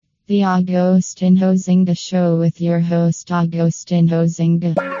The Agostinho Zinga Show with your host Agostinho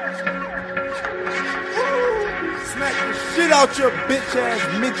Zinga. Smack the shit out your bitch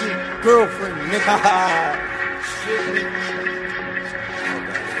ass midget girlfriend, nigga.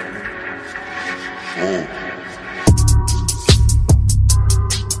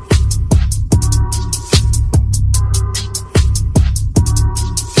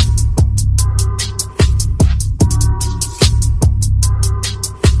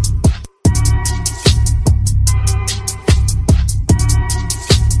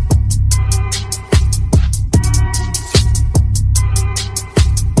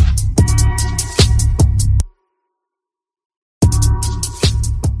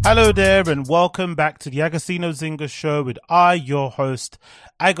 Hello there and welcome back to the Agostinho Zinga Show with your host,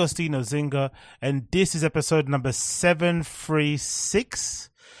 Agostinho Zinga, and this is episode number 736.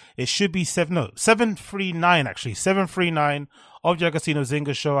 It should be 739 actually, 739 of the Agostinho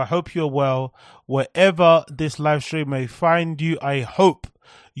Zinga Show. I hope you're well wherever this live stream may find you. I hope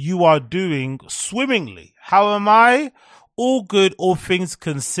you are doing swimmingly. How am I? All good, all things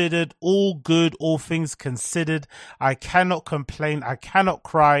considered. All good, all things considered. I cannot complain. I cannot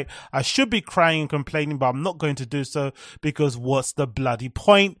cry. I should be crying and complaining, but I'm not going to do so because what's the bloody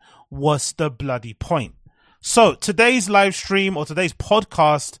point? What's the bloody point? So today's live stream or today's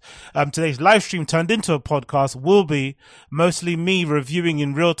podcast, today's live stream turned into a podcast will be mostly me reviewing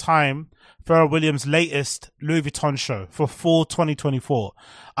in real time Pharrell Williams' latest Louis Vuitton show for fall 2024.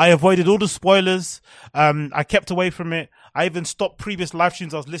 I avoided all the spoilers. I kept away from it. I even stopped previous live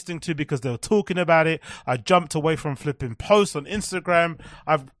streams I was listening to because they were talking about it. I jumped away from flipping posts on Instagram.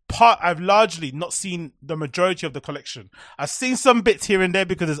 I've largely not seen the majority of the collection. I've seen some bits here and there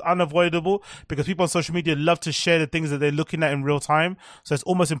because it's unavoidable, because people on social media love to share the things that they're looking at in real time. So it's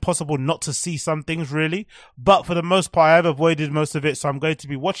almost impossible not to see some things really. But for the most part, I've avoided most of it. So I'm going to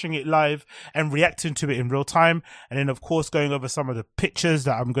be watching it live and reacting to it in real time. And then of course, going over some of the pictures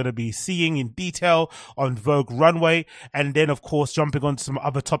that I'm going to be seeing in detail on Vogue Runway. And then of course, jumping on to some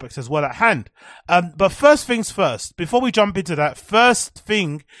other topics as well at hand. But first things first, before we jump into that, first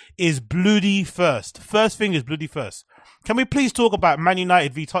thing is bloody first. First thing is bloody first. Can we please talk about Man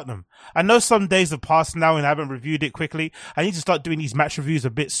United v Tottenham? I know some days have passed now and I haven't reviewed it quickly. I need to start doing these match reviews a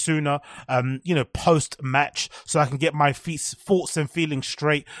bit sooner, post-match, so I can get my thoughts and feelings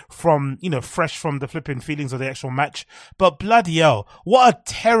straight from, fresh from the flipping feelings of the actual match. But bloody hell, what a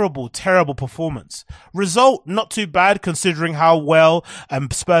terrible, terrible performance. Result, not too bad considering how well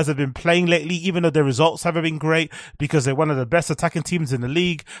Spurs have been playing lately, even though their results haven't been great because they're one of the best attacking teams in the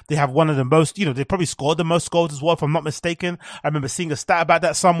league. They have one of the most, they probably scored the most goals as well, if I'm not mistaken. I remember seeing a stat about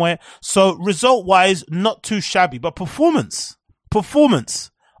that somewhere. So result wise, not too shabby, but performance.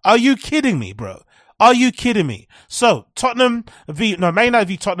 Are you kidding me, bro? Are you kidding me? So Man United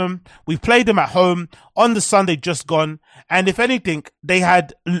v Tottenham. We played them at home on the Sunday just gone. And if anything, they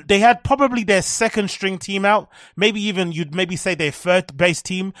had probably their second string team out. Maybe even you'd maybe say their third base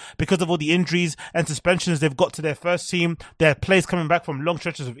team because of all the injuries and suspensions they've got to their first team. Their players coming back from long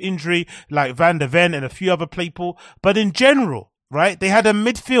stretches of injury like Van der Ven and a few other people. But in general, right, they had a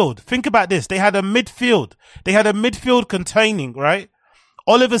midfield. Think about this. They had a midfield containing, right,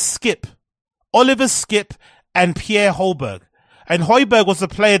 Oliver Skip and Pierre Højbjerg. And Højbjerg was the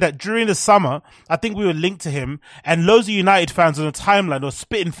player that during the summer, I think we were linked to him, and loads of United fans on the timeline were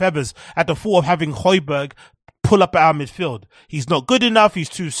spitting feathers at the thought of having Højbjerg pull up at our midfield. He's not good enough, he's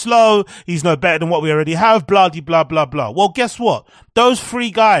too slow, he's no better than what we already have, blah, blah, blah, blah. Well, guess what? Those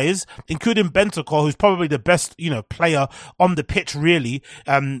three guys, including Bentancur, who's probably the best, player on the pitch, really,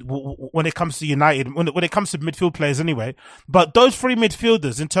 when it comes to United, when it comes to midfield players anyway. But those three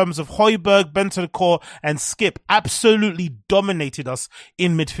midfielders, in terms of Højbjerg, Bentancur, and Skip, absolutely dominated us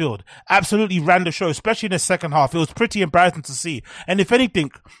in midfield. Absolutely ran the show, especially in the second half. It was pretty embarrassing to see. And if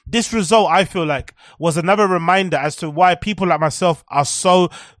anything, this result, I feel like, was another reminder as to why people like myself are so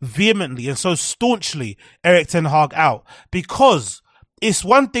vehemently and so staunchly Erik ten Hag out. Because it's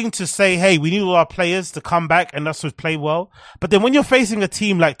one thing to say, hey, we need all our players to come back and us to play well. But then when you're facing a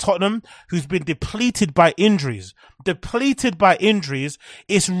team like Tottenham, who's been depleted by injuries, it's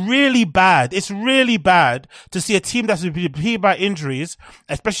really bad. It's really bad to see a team that's been depleted by injuries,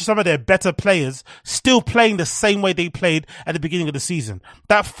 especially some of their better players, still playing the same way they played at the beginning of the season.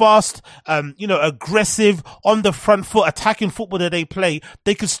 That fast, aggressive, on the front foot, attacking football that they play,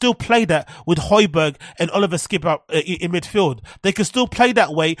 they could still play that with Højbjerg and Oliver Skip up in midfield. They could still play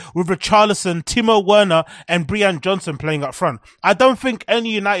that way with Richarlison, Timo Werner and Brian Johnson playing up front. I don't think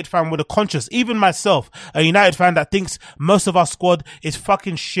any United fan would have conscious, even myself, a United fan that that thinks most of our squad is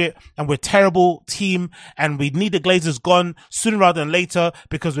fucking shit and we're a terrible team and we need the Glazers gone sooner rather than later,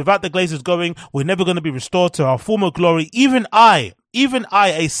 because without the Glazers going, we're never going to be restored to our former glory. Even I,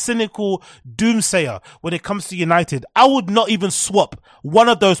 a cynical doomsayer when it comes to United, I would not even swap one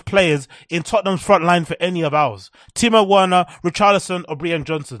of those players in Tottenham's front line for any of ours. Timo Werner, Richarlison, or Brian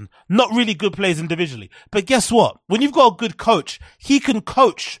Johnson. Not really good players individually. But guess what? When you've got a good coach, he can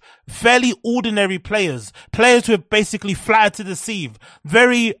coach fairly ordinary players who have basically flattered to deceive,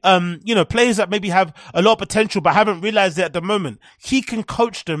 very, players that maybe have a lot of potential but haven't realized it at the moment. He can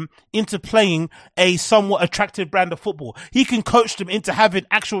coach them into playing a somewhat attractive brand of football. He can coach them into having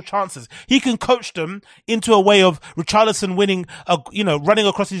actual chances. He can coach them into a way of Richarlison winning, running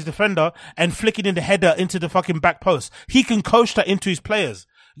across his defender and flicking in the header into the fucking back post. He can coach that into his players.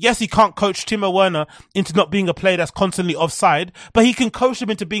 Yes, he can't coach Timo Werner into not being a player that's constantly offside, but he can coach them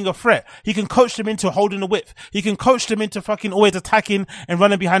into being a threat. He can coach them into holding the width. He can coach them into fucking always attacking and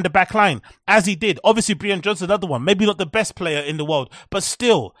running behind the back line, as he did. Obviously, Brian Johnson, another one, maybe not the best player in the world, but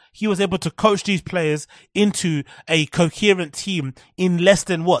still, he was able to coach these players into a coherent team in less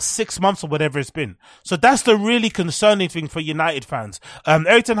than 6 months or whatever it's been. So that's the really concerning thing for United fans.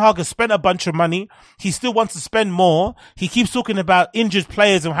 Erik ten Hag has spent a bunch of money. He still wants to spend more. He keeps talking about injured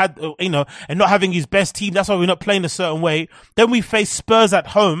players and and not having his best team. That's why we're not playing a certain way. Then we face Spurs at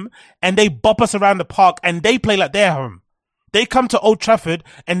home and they bop us around the park and they play like their home. They come to Old Trafford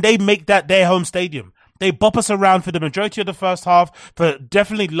and they make that their home stadium. They bop us around for the majority of the first half, for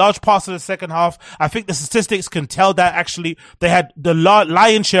definitely large parts of the second half. I think the statistics can tell that actually they had the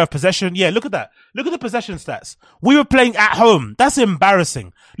lion's share of possession. Yeah, look at that. Look at the possession stats. We were playing at home. That's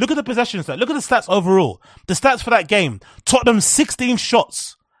embarrassing. Look at the possession stats. Look at the stats overall. The stats for that game. Tottenham 16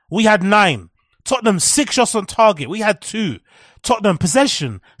 shots. We had 9. Tottenham 6 shots on target. We had 2. Tottenham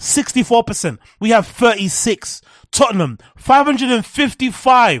possession 64%. We have 36. Tottenham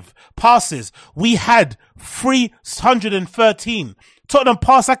 555 passes. We had 313. Tottenham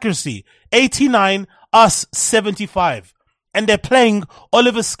pass accuracy 89, us 75. And they're playing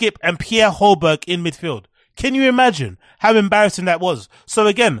Oliver Skip and Pierre Holberg in midfield. Can you imagine how embarrassing that was? So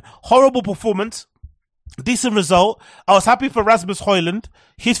again, horrible performance. Decent result. I was happy for Rasmus Højlund.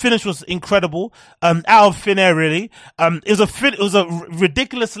 His finish was incredible. Out of thin air, really. It was a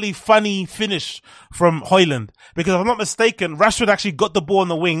ridiculously funny finish from Højlund, because if I'm not mistaken, Rashford actually got the ball on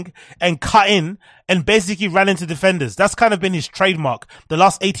the wing and cut in and basically ran into defenders. That's kind of been his trademark. The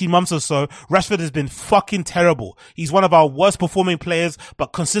last 18 months or so, Rashford has been fucking terrible. He's one of our worst performing players,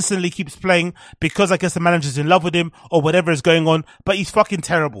 but consistently keeps playing because I guess the manager's in love with him or whatever is going on, but he's fucking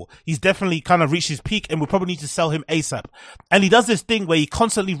terrible. He's definitely kind of reached his peak and we probably need to sell him ASAP. And he does this thing where he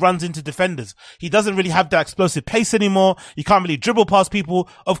constantly runs into defenders. He doesn't really have that explosive pace anymore. He can't really dribble past people.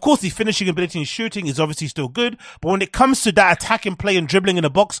 Of course, his finishing ability and shooting is obviously still good, but when it comes to that attacking play and dribbling in the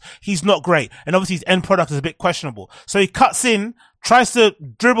box, he's not great. And obviously his end product is a bit questionable. So he cuts in, tries to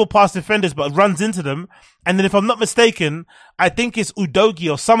dribble past defenders, but runs into them. And then if I'm not mistaken, I think it's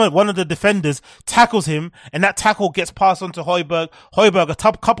Udogie or one of the defenders tackles him, and that tackle gets passed on to Højbjerg. Højbjerg,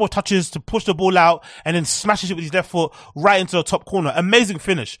 a couple of touches to push the ball out and then smashes it with his left foot right into the top corner. Amazing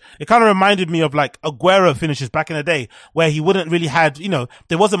finish. It kind of reminded me of like Aguero finishes back in the day where he wouldn't really had,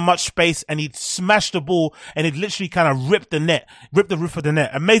 there wasn't much space and he'd smash the ball and he'd literally kind of rip the roof of the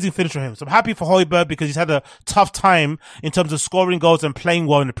net. Amazing finish from him. So I'm happy for Højbjerg because he's had a tough time in terms of scoring goals and playing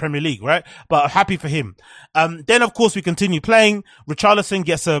well in the Premier League, right? But I'm happy for him. Then of course we continue playing. Richarlison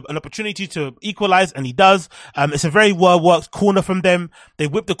gets an opportunity to equalize and he does. It's a very well worked corner from them. They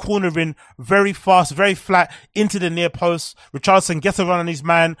whip the corner in very fast, very flat into the near post. Richarlison gets a run on his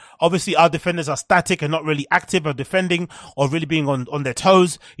man. Obviously our defenders are static and not really active or defending or really being on their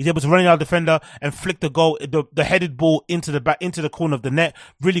toes. He's able to run in our defender and flick the goal, the headed ball into the corner of the net.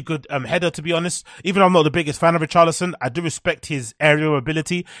 Really good header, to be honest. Even though I'm not the biggest fan of Richarlison, I do respect his aerial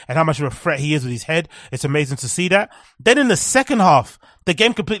ability and how much of a threat he is with his head. It's amazing to see that. Then in the second half, the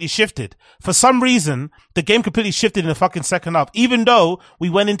game completely shifted. For some reason, the game completely shifted in the fucking second half, even though we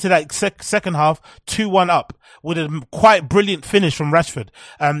went into that second half 2-1 up with a quite brilliant finish from Rashford.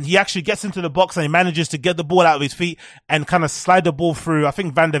 He actually gets into the box and he manages to get the ball out of his feet and kind of slide the ball through, I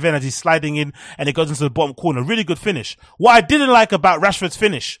think Van der Ven as he's sliding in, and it goes into the bottom corner. Really good finish. What I didn't like about Rashford's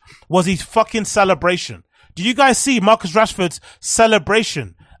finish was his fucking celebration. Did you guys see Marcus Rashford's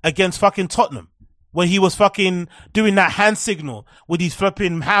celebration against fucking Tottenham? When he was fucking doing that hand signal with his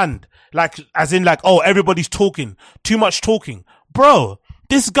flipping hand, oh, everybody's talking, too much talking. Bro,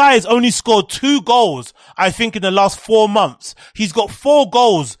 this guy has only scored 2 goals, I think, in the last 4 months. He's got 4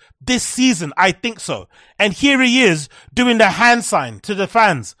 goals this season, I think so. And here he is doing the hand sign to the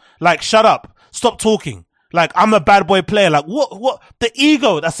fans, like, shut up, stop talking. Like, I'm a bad boy player. Like, what, the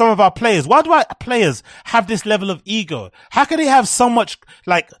ego that some of our players, why do our players have this level of ego? How can they have so much,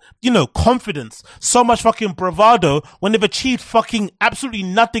 like, confidence, so much fucking bravado when they've achieved fucking absolutely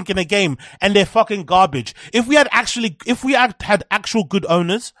nothing in a game and they're fucking garbage? If we had actual good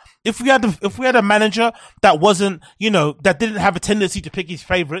owners, if we had a manager that wasn't, that didn't have a tendency to pick his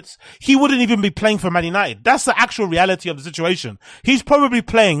favorites, he wouldn't even be playing for Man United. That's the actual reality of the situation. He's probably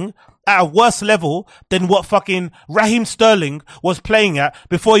playing at a worse level than what fucking Raheem Sterling was playing at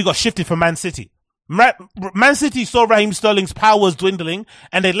before he got shifted from Man City. Man City saw Raheem Sterling's powers dwindling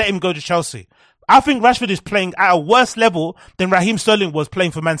and they let him go to Chelsea. I think Rashford is playing at a worse level than Raheem Sterling was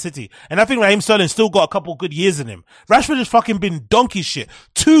playing for Man City. And I think Raheem Sterling still got a couple good years in him. Rashford has fucking been donkey shit.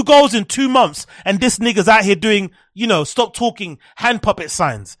 2 goals in 2 months. And this nigga's out here doing, stop talking hand puppet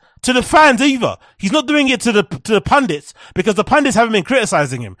signs. To the fans either. He's not doing it to the pundits because the pundits haven't been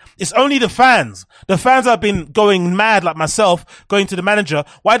criticizing him. It's only the fans. The fans have been going mad like myself, going to the manager.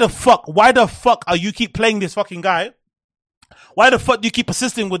 Why the fuck are you keep playing this fucking guy? Why the fuck do you keep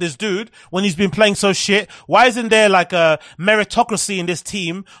persisting with this dude when he's been playing so shit? Why isn't there like a meritocracy in this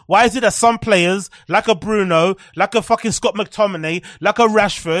team? Why is it that some players, like a Bruno, like a fucking Scott McTominay, like a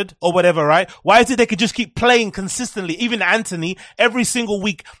Rashford or whatever, right? Why is it they could just keep playing consistently, even Anthony, every single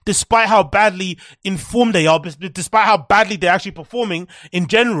week, despite how badly informed they are, despite how badly they're actually performing in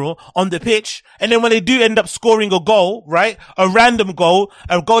general on the pitch? And then when they do end up scoring a goal, right? A random goal,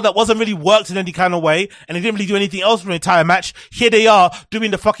 a goal that wasn't really worked in any kind of way, and they didn't really do anything else for the entire match, here they are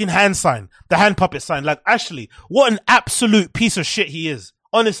doing the fucking hand sign, the hand puppet sign. Like, Ashley, what an absolute piece of shit he is.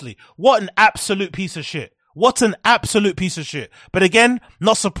 Honestly, what an absolute piece of shit. What an absolute piece of shit. But again,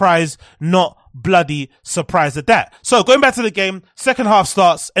 not surprised, not bloody surprised at that. So going back to the game, second half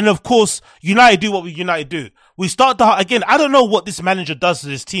starts, and of course, United do what United do. We start again, I don't know what this manager does to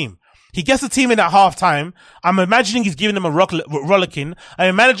this team. He gets the team in at half time. I'm imagining he's giving them a rollicking. I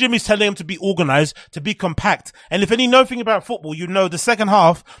imagine he's telling them to be organized, to be compact. And if you know anything about football, you know the second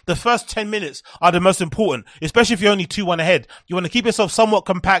half, the first 10 minutes are the most important, especially if you're only 2-1 ahead. You want to keep yourself somewhat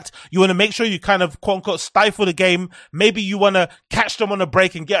compact. You want to make sure you kind of, quote unquote, stifle the game. Maybe you want to catch them on a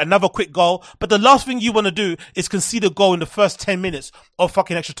break and get another quick goal. But the last thing you want to do is concede a goal in the first 10 minutes of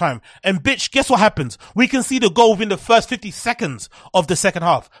fucking extra time. And bitch, guess what happens? We concede a goal within the first 50 seconds of the second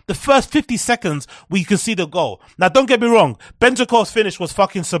half. The first 50 seconds, we concede a goal. Now, don't get me wrong. Bentancur's finish was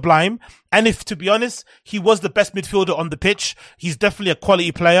fucking sublime. And if, to be honest, he was the best midfielder on the pitch. He's definitely a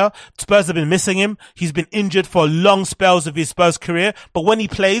quality player. Spurs have been missing him. He's been injured for long spells of his Spurs career. But when he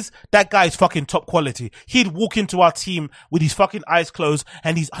plays, that guy is fucking top quality. He'd walk into our team with his fucking eyes closed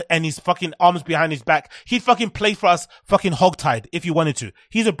and his fucking arms behind his back. He'd fucking play for us fucking hogtied if he wanted to.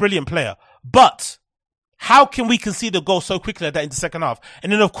 He's a brilliant player. But how can we concede a goal so quickly like that in the second half?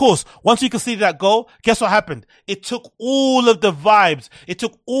 And then, of course, once we conceded that goal, guess what happened? It took all of the vibes. It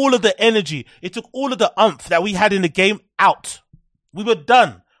took all of the energy. It took all of the umph that we had in the game out. We were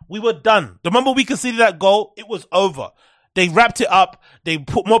done. The moment we conceded that goal, it was over. They wrapped it up. They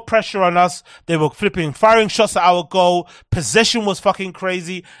put more pressure on us. They were firing shots at our goal. Possession was fucking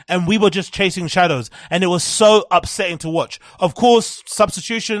crazy. And we were just chasing shadows. And it was so upsetting to watch. Of course,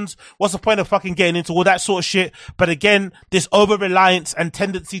 substitutions. What's the point of fucking getting into all that sort of shit? But again, this over-reliance and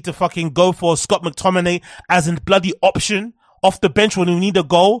tendency to fucking go for Scott McTominay as a bloody option off the bench when we need a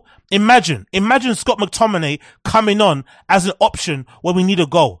goal. Imagine Scott McTominay coming on as an option when we need a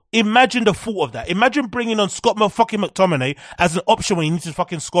goal. Imagine the thought of that. Imagine bringing on Scott fucking McTominay as an option when you need to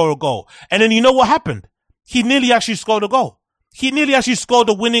fucking score a goal. And then you know what happened? He nearly actually scored a goal. He nearly actually scored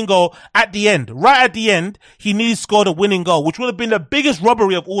a winning goal at the end. Right at the end, he nearly scored a winning goal, which would have been the biggest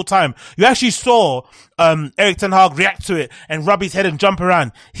robbery of all time. You actually saw Erik ten Hag react to it and rub his head and jump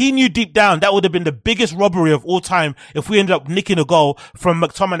around. He knew deep down that would have been the biggest robbery of all time if we ended up nicking a goal from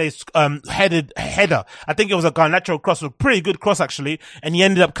McTominay's header. I think it was a Garnacho cross, a pretty good cross actually, and he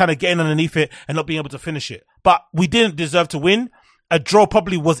ended up kind of getting underneath it and not being able to finish it. But we didn't deserve to win. A draw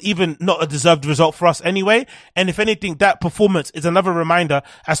probably was even not a deserved result for us anyway. And if anything, that performance is another reminder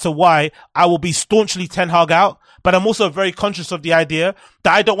as to why I will be staunchly Ten Hag out. But I'm also very conscious of the idea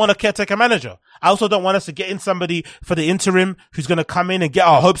that I don't want a caretaker manager. I also don't want us to get in somebody for the interim who's going to come in and get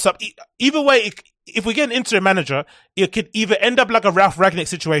our hopes up. Either way, if we get an interim manager, it could either end up like a Ralph Ragnick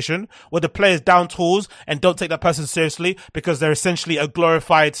situation where the players down tools and don't take that person seriously because they're essentially a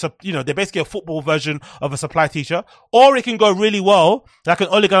glorified, they're basically a football version of a supply teacher. Or it can go really well, like an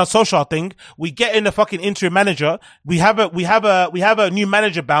Ole Gunnar Solskjaer thing. We get in a fucking interim manager, we have a new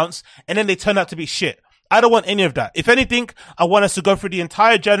manager bounce, and then they turn out to be shit. I don't want any of that. If anything, I want us to go through the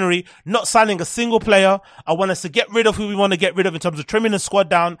entire January, not signing a single player. I want us to get rid of who we want to get rid of in terms of trimming the squad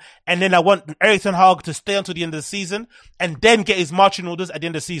down. And then I want Erik ten Hag to stay until the end of the season and then get his marching orders at the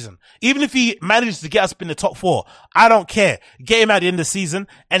end of the season. Even if he manages to get us in the top 4, I don't care. Get him at the end of the season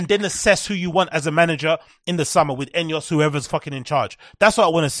and then assess who you want as a manager in the summer with Enyos, whoever's fucking in charge. That's what I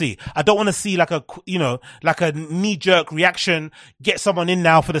want to see. I don't want to see like a knee-jerk reaction, get someone in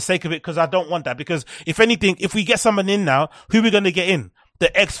now for the sake of it, because I don't want that. Because if anything, if we get someone in now, who are we going to get in?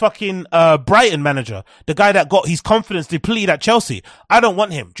 The ex-fucking Brighton manager, the guy that got his confidence depleted at Chelsea. I don't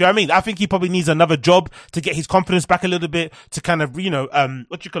want him. Do you know what I mean? I think he probably needs another job to get his confidence back a little bit, to kind of,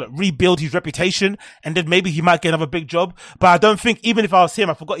 rebuild his reputation, and then maybe he might get another big job. But I don't think, even if I was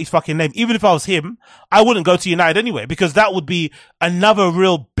him, I forgot his fucking name, even if I was him, I wouldn't go to United anyway, because that would be another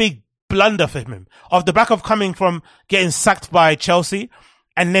real big blunder for him. Off the back of coming from getting sacked by Chelsea,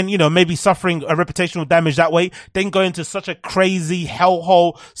 and then, maybe suffering a reputational damage that way, then going to such a crazy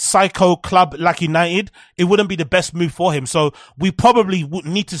hellhole psycho club like United, it wouldn't be the best move for him. So we probably would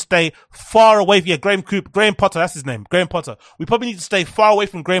need to stay far away. Yeah, Graham Potter, that's his name, Graham Potter. We probably need to stay far away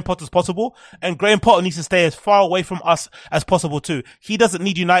from Graham Potter as possible, and Graham Potter needs to stay as far away from us as possible too. He doesn't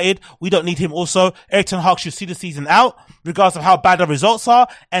need United. We don't need him also. Erik ten Hag should see the season out, regardless of how bad the results are,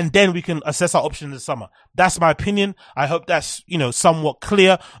 and then we can assess our options this summer. That's my opinion. I hope that's, somewhat clear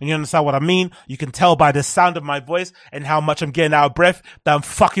and you understand what I mean. You can tell by the sound of my voice and how much I'm getting out of breath that I'm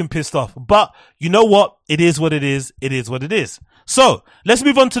fucking pissed off. But you know what? It is what it is. It is what it is. So let's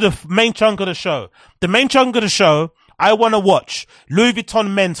move on to the main chunk of the show. The main chunk of the show, I want to watch Louis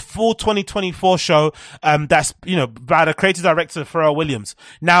Vuitton Men's full 2024 show, that's, by the creative director, Pharrell Williams.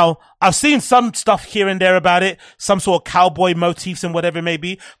 Now, I've seen some stuff here and there about it, some sort of cowboy motifs and whatever it may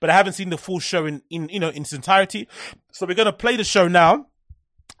be, but I haven't seen the full show in its entirety. So we're going to play the show now.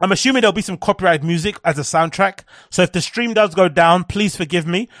 I'm assuming there'll be some copyright music as a soundtrack. So if the stream does go down, please forgive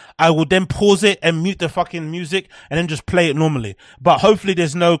me. I will then pause it and mute the fucking music and then just play it normally. But hopefully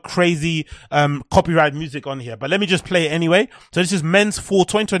there's no crazy, copyright music on here. But let me just play it anyway. So this is Men's Fall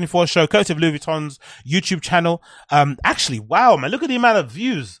 2024 show, courtesy of Louis Vuitton's YouTube channel. Actually, wow, man, look at the amount of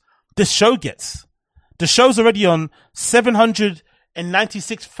views this show gets. The show's already on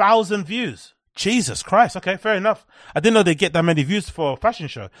 796,000 views. Jesus Christ. Okay, fair enough. I didn't know they get that many views for a fashion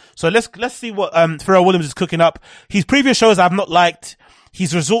show. So let's see what Pharrell Williams is cooking up. His previous shows I've not liked.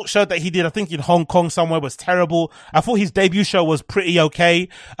 His resort show that he did, I think in Hong Kong somewhere, was terrible. I thought his debut show was pretty okay.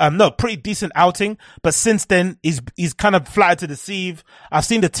 Pretty decent outing. But since then, he's kind of flattered to deceive. I've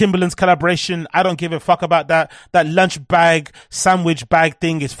seen the Timberlands collaboration. I don't give a fuck about that. That lunch bag, sandwich bag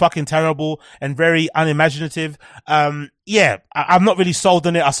thing is fucking terrible and very unimaginative. I'm not really sold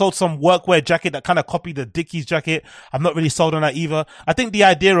on it. I sold some workwear jacket that kind of copied the Dickies jacket. I'm not really sold on that either. I think the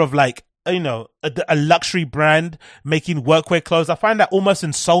idea of like, a luxury brand making workwear clothes, I find that almost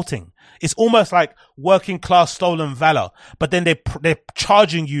insulting. It's almost like working class stolen valor, but then they're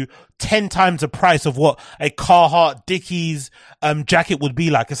charging you 10 times the price of what a Carhartt Dickies jacket would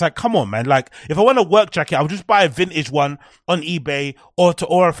be like. It's like, come on, man. Like, if I want a work jacket, I'll just buy a vintage one on eBay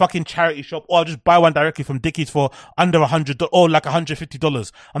or a fucking charity shop, or I'll just buy one directly from Dickies for under $100 or like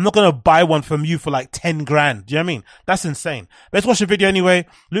 $150. I'm not gonna buy one from you for like 10 grand. Do you know what I mean? That's insane. Let's watch the video anyway.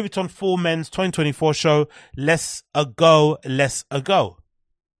 Louis Vuitton Full Men's 2024 show. Let's go.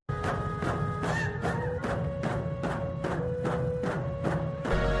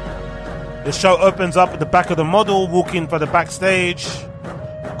 The show opens up at the back of the model, walking for the backstage.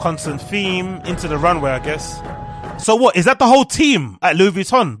 Constant theme into the runway, I guess. So what, is that the whole team at Louis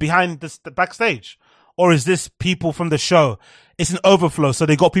Vuitton behind the backstage? Or is this people from the show? It's an overflow, so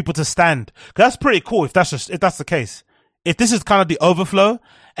they got people to stand. 'Cause that's pretty cool if that's the case. If this is kind of the overflow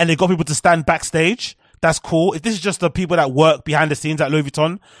and they got people to stand backstage, that's cool. If this is just the people that work behind the scenes at Louis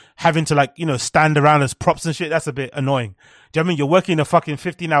Vuitton having to stand around as props and shit, that's a bit annoying. Do you know what I mean? You're working a fucking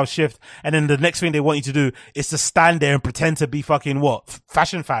 15-hour shift and then the next thing they want you to do is to stand there and pretend to be fucking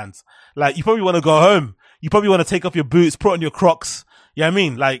fashion fans. Like, you probably want to go home. You probably want to take off your boots, put on your Crocs. You know what I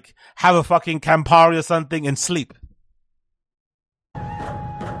mean? Like, have a fucking Campari or something and sleep.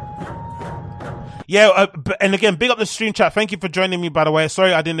 Yeah, and again, big up the stream chat. Thank you for joining me, by the way.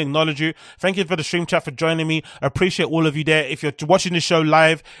 Sorry I didn't acknowledge you. Thank you for the stream chat for joining me. I appreciate all of you there. If you're watching the show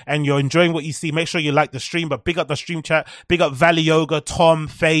live and you're enjoying what you see, make sure you like the stream, but big up the stream chat. Big up Valley Yoga, Tom,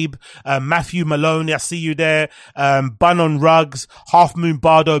 Fabe, Matthew Maloney. I see you there. Bun on Rugs, Half Moon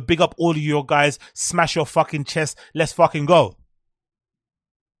Bardo. Big up all of you guys. Smash your fucking chest. Let's fucking go.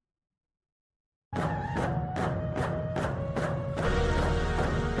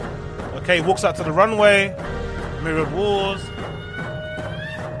 Okay, walks out to the runway, mirrored walls.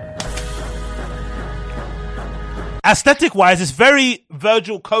 aesthetic wise, it's very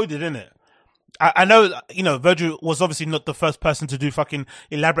Virgil coded, isn't it? I know, you know, Virgil was obviously not the first person to do fucking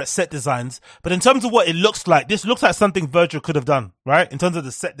elaborate set designs, but in terms of what it looks like, this looks like something Virgil could have done, right? In terms of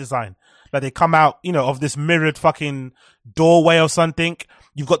the set design. Like they come out, you know, of this mirrored fucking doorway or something.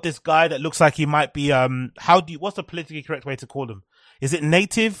 You've got this guy that looks like he might be, what's the politically correct way to call him? Is it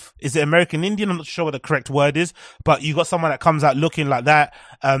native? Is it American Indian? I'm not sure what the correct word is, but you got someone that comes out looking like that,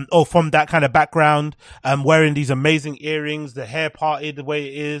 or from that kind of background, wearing these amazing earrings, the hair parted the way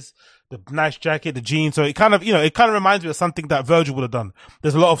it is, the nice jacket, the jeans. So it kind of, you know, it kind of reminds me of something that Virgil would have done.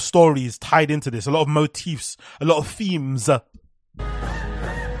 There's a lot of stories tied into this, a lot of motifs, a lot of themes.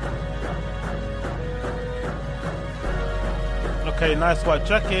 Okay, nice white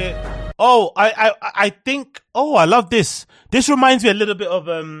jacket. Oh, I think, oh, I love this. This reminds me a little bit of,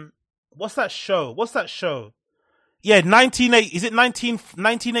 what's that show? Yeah,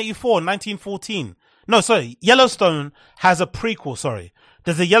 1984, 1914. No, sorry. Yellowstone has a prequel, sorry.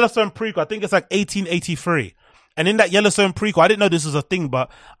 There's a Yellowstone prequel. I think it's like 1883. And in that Yellowstone prequel, I didn't know this was a thing,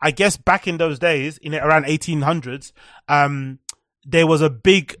 but I guess back in those days, in around 1800s, there was a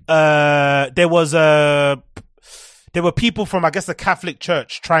big, there were people from, I guess, the Catholic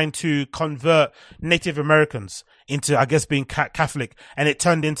Church trying to convert Native Americans into, I guess, being Catholic. And it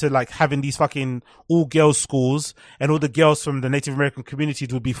turned into like having these fucking all girls schools, and all the girls from the Native American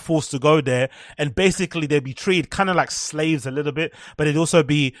communities would be forced to go there. And basically they'd be treated kind of like slaves a little bit, but they'd also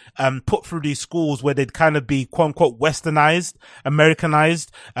be, put through these schools where they'd kind of be quote unquote westernized,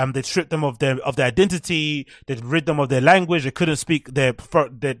 Americanized. They'd strip them of their identity. They'd rid them of their language. They couldn't speak their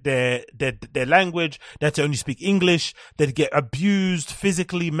language. They had to only speak English. They'd get abused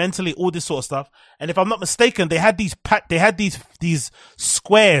physically, mentally, all this sort of stuff. And if I'm not mistaken, they had these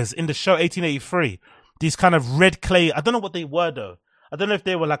squares in the show 1883, these kind of red clay. I don't know what they were though. I don't know if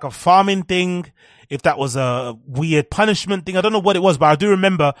they were like a farming thing, if that was a weird punishment thing. I don't know what it was, but I do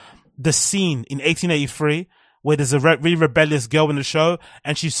remember the scene in 1883 where there's a really rebellious girl in the show,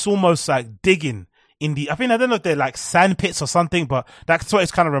 and she's almost like digging in I don't know if they're like sand pits or something, but that's what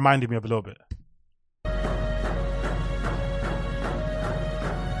it's kind of reminded me of a little bit.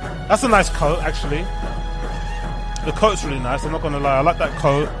 That's a nice coat, actually. The coat's really nice, I'm not gonna lie. I like that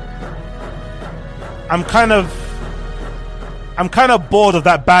coat. I'm kind of bored of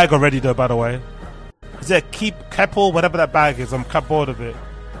that bag already though, by the way. Is it a Keppel, whatever that bag is? I'm kind of bored of it.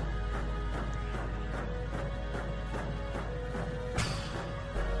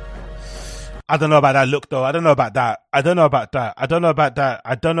 I don't know about that look though. I don't know about that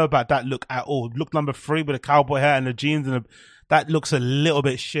look at all. Look number 3 with a cowboy hat and the jeans and that looks a little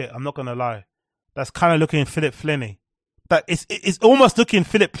bit shit. I'm not gonna lie. That's kind of looking Philip Pliny. That it's almost looking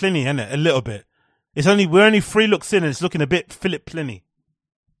Philip Pliny, isn't it? A little bit. We're only 3 looks in and it's looking a bit Philip Pliny.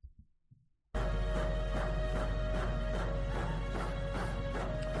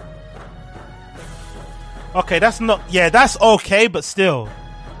 Okay, that's okay, but still.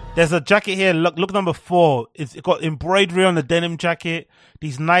 There's a jacket here. Look number 4. It's got embroidery on the denim jacket.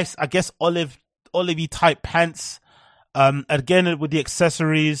 These nice, I guess, olivey type pants. Again with the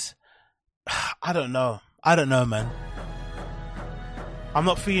accessories. I don't know, man. I'm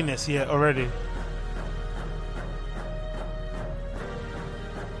not feeling this yet already.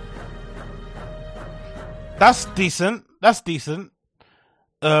 That's decent.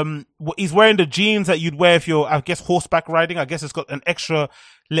 He's wearing the jeans that you'd wear if you're, I guess, horseback riding. I guess it's got an extra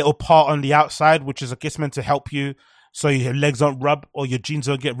little part on the outside, which is, I guess, meant to help you so your legs don't rub or your jeans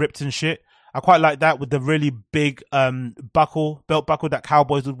don't get ripped and shit. I quite like that with the really big belt buckle that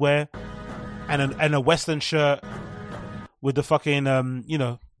Cowboyz would wear, and a Western shirt with the fucking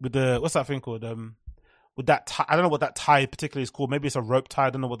with the, what's that thing called, with that tie. I don't know what that tie particularly is called. Maybe it's a rope tie. I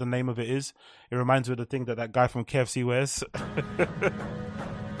don't know what the name of it is. It reminds me of the thing that guy from KFC wears.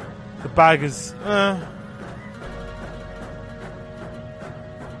 The bag is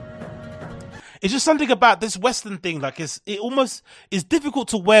it's just something about this Western thing. Like it's difficult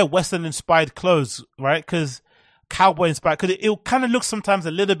to wear Western inspired clothes, right? Because cowboy inspired, because it kind of looks sometimes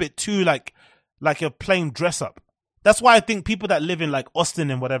a little bit too like a plain dress up. That's why I think people that live in like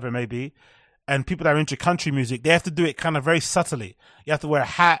Austin and whatever it may be, and people that are into country music, they have to do it kind of very subtly. You have to wear a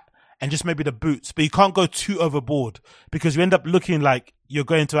hat and just maybe the boots, but you can't go too overboard because you end up looking like you're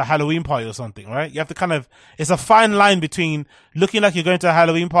going to a Halloween party or something, right? You have to it's a fine line between looking like you're going to a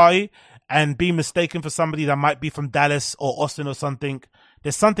Halloween party and being mistaken for somebody that might be from Dallas or Austin or something.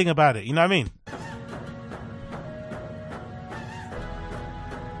 There's something about it, you know what I mean?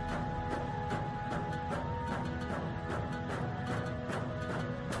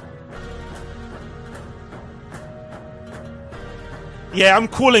 Yeah, I'm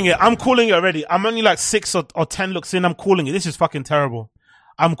calling it. I'm calling it already. I'm only like 6 or 10 looks in. I'm calling it. This is fucking terrible.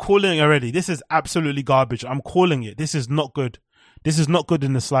 I'm calling it already. This is absolutely garbage. I'm calling it. This is not good. This is not good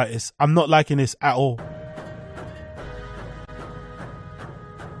in the slightest. I'm not liking this at all.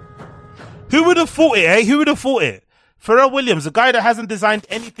 Who would have thought it, eh? Who would have thought it? Pharrell Williams, a guy that hasn't designed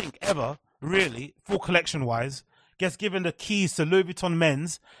anything ever, really, full collection-wise, gets given the keys to Louis Vuitton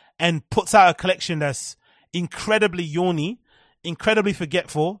men's and puts out a collection that's incredibly yawny, incredibly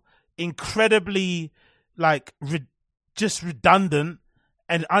forgetful, incredibly, like, just redundant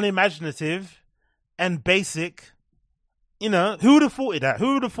and unimaginative and basic. You know, who would have thought it that?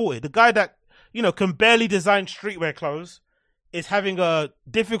 Who would have thought it? The guy that, you know, can barely design streetwear clothes is having a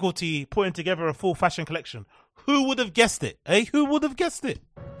difficulty putting together a full fashion collection. Who would have guessed it? Eh? Who would have guessed it?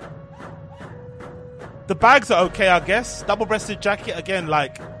 The bags are okay, I guess. Double-breasted jacket, again,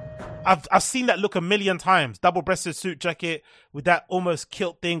 like, I've seen that look a million times. Double-breasted suit jacket with that almost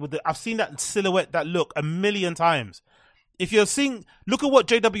kilt thing. I've seen that silhouette, that look a million times. If you're seeing, look at what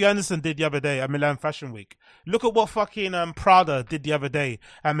J.W. Anderson did the other day at Milan Fashion Week. Look at what fucking Prada did the other day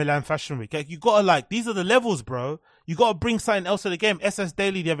at Milan Fashion Week. Like, you gotta, like, these are the levels, bro. You gotta bring something else to the game. SS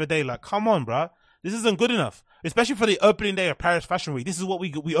Daily the other day, like, come on, bro. This isn't good enough. Especially for the opening day of Paris Fashion Week. This is what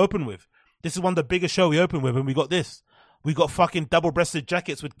we open with. This is one of the biggest show we open with, and we got this. We got fucking double-breasted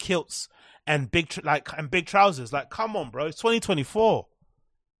jackets with kilts and big trousers. Like, come on, bro. It's 2024.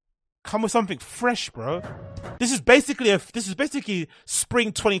 Come with something fresh, bro. This is basically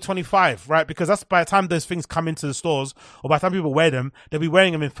spring 2025, right? Because that's by the time those things come into the stores, or by the time people wear them, they'll be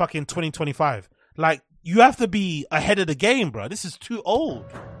wearing them in fucking 2025. Like, you have to be ahead of the game, bro. This is too old.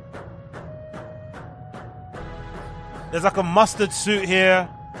 There's like a mustard suit here.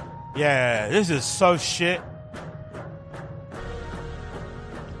 Yeah, this is so shit.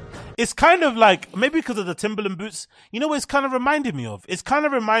 It's kind of like, maybe because of the Timberland boots, you know what it's kind of reminding me of? It's kind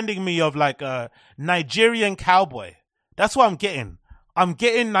of reminding me of like a Nigerian cowboy. That's what I'm getting. I'm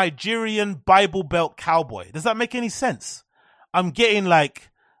getting Nigerian Bible Belt cowboy. Does that make any sense? I'm getting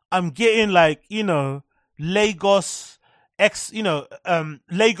like, you know, Lagos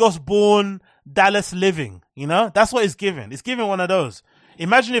born, Dallas living, you know? That's what it's giving. It's giving one of those.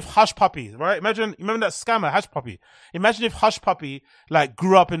 Imagine if Hush Puppy, right? Remember that scammer, Hush Puppy? Imagine if Hush Puppy, like,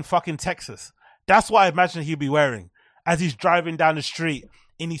 grew up in fucking Texas. That's what I imagine he'd be wearing as he's driving down the street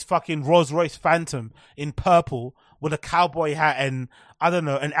in his fucking Rolls Royce Phantom in purple with a cowboy hat and, I don't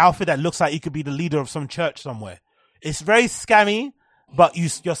know, an outfit that looks like he could be the leader of some church somewhere. It's very scammy, but you're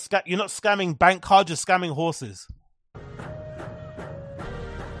not scamming bank cards, you're scamming horses.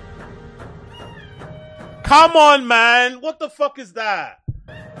 Come on, man. What the fuck is that?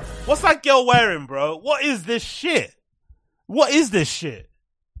 What's that girl wearing, bro? What is this shit? What is this shit?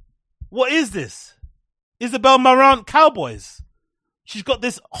 What is this? Isabel Marant Cowboyz. She's got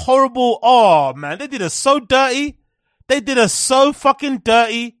this horrible... Oh, man. They did her so dirty. They did her so fucking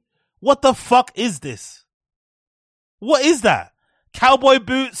dirty. What the fuck is this? What is that? Cowboy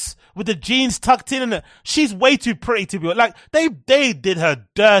boots with the jeans tucked in. And she's way too pretty to be... Like, they did her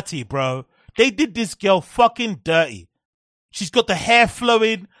dirty, bro. They did this girl fucking dirty. She's got the hair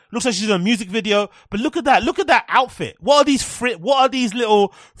flowing. Looks like she's in a music video. But look at that. Look at that outfit. What are these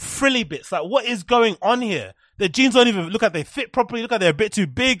little frilly bits? Like, what is going on here? The jeans don't even look like they fit properly. Look like they're a bit too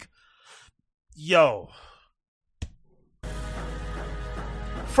big. Yo.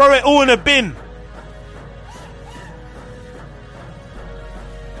 Throw it all in a bin.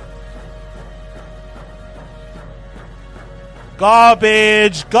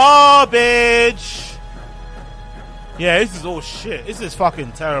 Garbage. Yeah, this is all shit. This is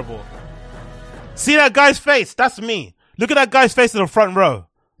fucking terrible. See that guy's face? That's me. Look at that guy's face in the front row.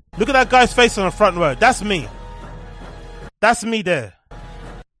 Look at that guy's face on the front row. That's me. That's me there.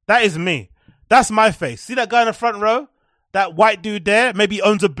 That is me. That's my face. See that guy in the front row? That white dude there? Maybe he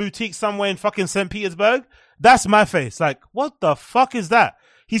owns a boutique somewhere in fucking St. Petersburg. That's my face. Like, what the fuck is that?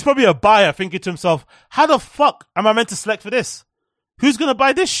 He's probably a buyer thinking to himself, how the fuck am I meant to select for this? Who's going to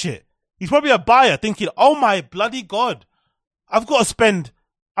buy this shit? He's probably a buyer thinking, oh my bloody God, I've got to spend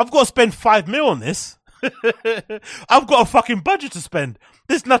 5 mil on this. I've got a fucking budget to spend.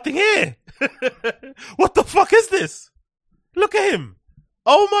 There's nothing here. What the fuck is this? Look at him.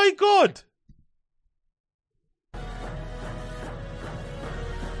 Oh my God.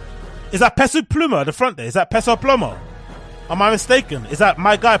 Is that Peso Pluma at the front there? Is that Peso Plomo? Am I mistaken? Is that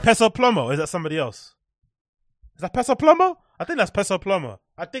my guy Peso Plomo? Or is that somebody else? Is that Peso Plomo? I think that's Peso Plomo.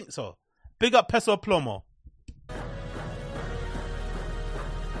 I think so. Big up Peso Plomo.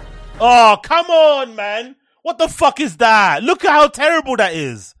 Oh, come on, man. What the fuck is that? Look at how terrible that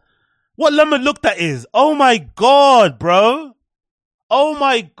is. What lemon look that is. Oh my God, bro. Oh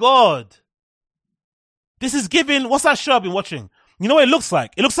my God. This is giving, what's that show I've been watching? You know what it looks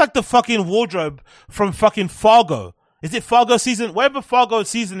like? It looks like the fucking wardrobe from fucking Fargo. Is it Fargo season? Whatever Fargo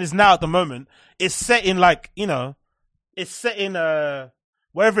season is now at the moment, it's set in like, you know, it's set in,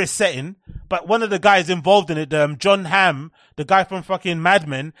 wherever it's set in. But one of the guys involved in it, John Hamm, the guy from fucking Mad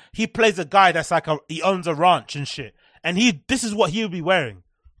Men, he plays a guy that's like he owns a ranch and shit. And this is what he'll be wearing.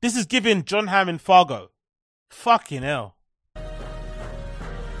 This is giving John Hamm in Fargo. Fucking hell.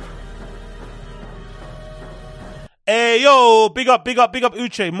 Hey, yo, big up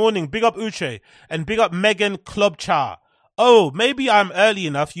Uche, morning, big up Uche, and big up Megan Klobchar. Oh, maybe I'm early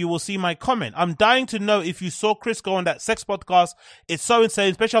enough, you will see my comment. I'm dying to know if you saw Chris go on that sex podcast. It's so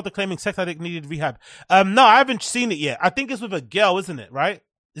insane, especially after claiming sex addict needed rehab. No, I haven't seen it yet. I think it's with a girl, isn't it, right?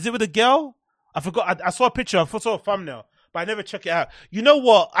 Is it with a girl? I forgot, I saw a picture, I saw a thumbnail, but I never check it out. You know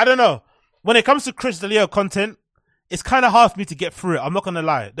what? I don't know. When it comes to Chris D'Elia content, it's kind of hard for me to get through it. I'm not going to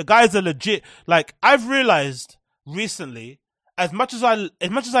lie. The guys are legit. Like, I've realized recently, as much as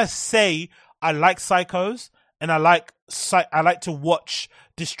I say I like psychos and I like to watch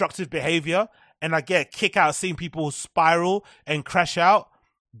destructive behavior and I get a kick out of seeing people spiral and crash out,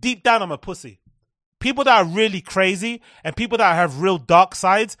 deep down I'm a pussy. People that are really crazy and people that have real dark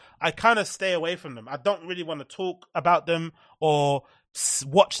sides, I kind of stay away from them. I don't really want to talk about them or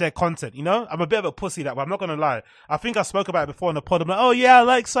watch their content, you know? I'm a bit of a pussy that way, I'm not gonna lie. I think I spoke about it before in the pod. I'm like, oh yeah, I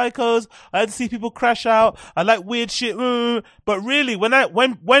like psychos, I like to see people crash out, I like weird shit, but really,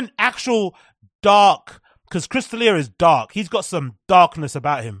 when actual dark, because Chris D'Elia is dark, he's got some darkness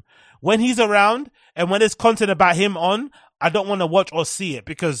about him. When he's around, and when there's content about him on, I don't want to watch or see it,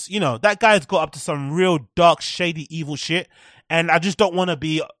 because, you know, that guy's got up to some real dark, shady, evil shit, and I just don't want to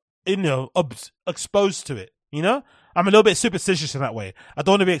be, you know, exposed to it, you know? I'm a little bit superstitious in that way. I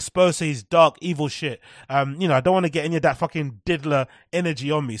don't want to be exposed to his dark, evil shit. You know, I don't want to get any of that fucking diddler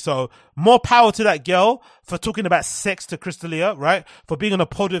energy on me. So more power to that girl for talking about sex to Chris D'Elia, right? For being on a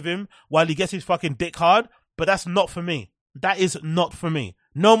pod with him while he gets his fucking dick hard. But that's not for me. That is not for me.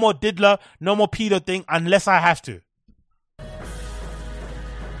 No more diddler, no more pedo thing unless I have to.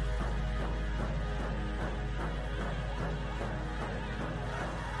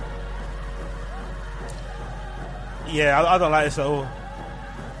 Yeah, I don't like this at all.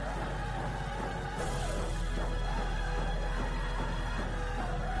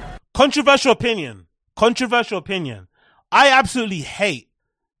 Controversial opinion. I absolutely hate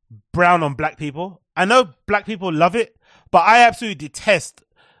brown on black people. I know black people love it, but I absolutely detest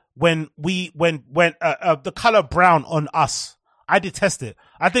when the color brown on us. I detest it.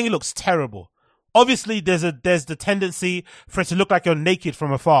 I think it looks terrible. Obviously, there's the tendency for it to look like you're naked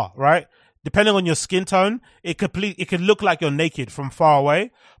from afar, right? Depending on your skin tone, it could look like you're naked from far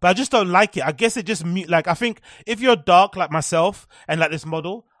away, but I just don't like it. I guess it just, like, I think if you're dark like myself and like this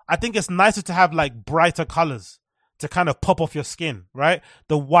model, I think it's nicer to have like brighter colors to kind of pop off your skin, right?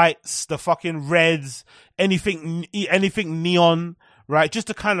 The whites, the fucking reds, anything neon, right? Just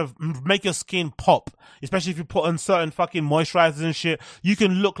to kind of make your skin pop, especially if you put on certain fucking moisturizers and shit. You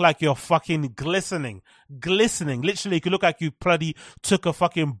can look like you're fucking glistening. Literally, it could look like you bloody took a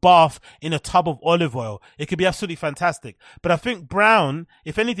fucking bath in a tub of olive oil. It could be absolutely fantastic. But I think brown,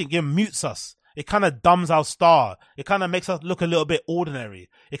 if anything, it mutes us. It kind of dumbs our star. It kind of makes us look a little bit ordinary.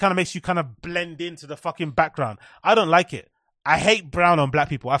 It kind of makes you kind of blend into the fucking background. I don't like it. I hate brown on black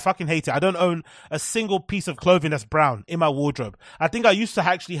people. I fucking hate it. I don't own a single piece of clothing that's brown in my wardrobe. I think I used to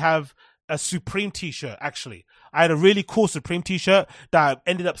actually have a Supreme t-shirt, actually. I had a really cool Supreme t-shirt that I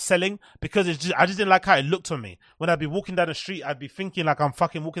ended up selling because I just didn't like how it looked on me. When I'd be walking down the street, I'd be thinking like I'm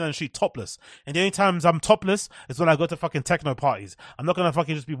fucking walking down the street topless. And the only times I'm topless is when I go to fucking techno parties. I'm not gonna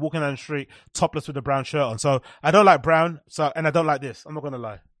fucking just be walking down the street topless with a brown shirt on. So I don't like brown, and I don't like this. I'm not gonna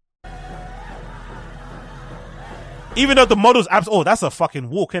lie. Even though the model's oh, that's a fucking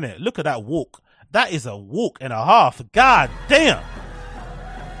walk, innit? Look at that walk. That is a walk and a half. God damn.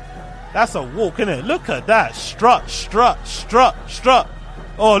 That's a walk, innit? Look at that. Strut.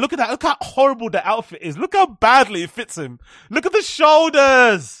 Oh, look at that. Look how horrible the outfit is. Look how badly it fits him. Look at the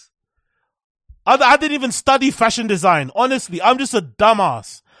shoulders. I didn't even study fashion design. Honestly, I'm just a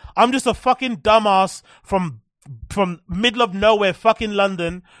dumbass. I'm just a fucking dumbass from middle of nowhere, fucking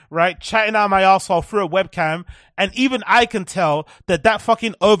London, right? Chatting out my asshole through a webcam. And even I can tell that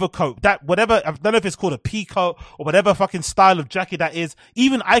fucking overcoat, that whatever, I don't know if it's called a pea coat or whatever fucking style of jacket that is.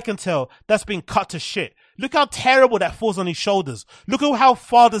 Even I can tell that's been cut to shit. Look how terrible that falls on his shoulders. Look at how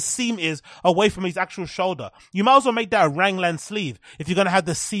far the seam is away from his actual shoulder. You might as well make that a Rangland sleeve if you're going to have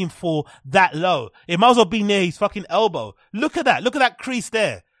the seam fall that low. It might as well be near his fucking elbow. Look at that. Look at that crease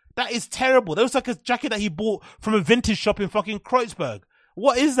there. That is terrible. That looks like a jacket that he bought from a vintage shop in fucking Kreuzberg.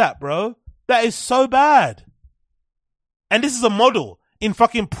 What is that, bro? That is so bad. And this is a model in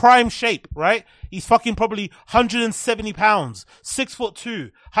fucking prime shape, right? He's fucking probably 170 pounds,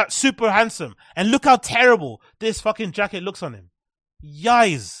 6'2", super handsome. And look how terrible this fucking jacket looks on him.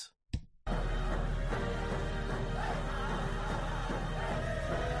 Yikes.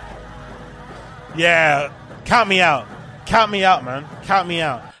 Yeah, count me out. Count me out, man. Count me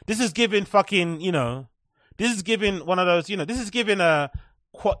out. This is giving fucking, this is giving one of those, this is giving a,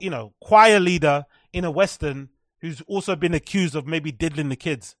 choir leader in a Western who's also been accused of maybe diddling the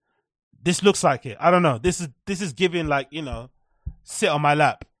kids. This looks like it. I don't know. This is giving like, sit on my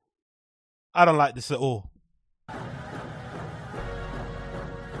lap. I don't like this at all. I'm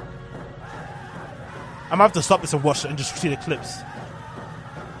gonna have to stop this and watch it and just see the clips.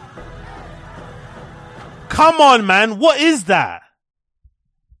 Come on, man. What is that?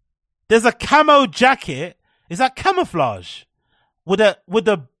 There's a camo jacket. Is that camouflage? With a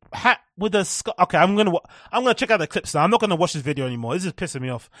hat, with a scarf. Okay, I'm gonna check out the clips now. I'm not gonna watch this video anymore. This is pissing me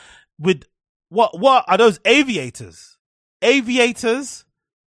off. With what are those aviators? Aviators,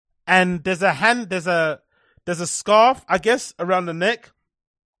 and there's a scarf, I guess, around the neck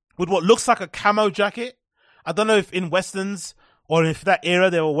with what looks like a camo jacket. I don't know if in Westerns or if that era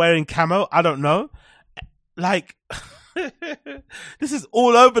they were wearing camo. I don't know. Like, this is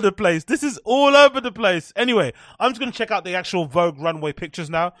all over the place. This is all over the place. Anyway, I'm just going to check out the actual Vogue runway pictures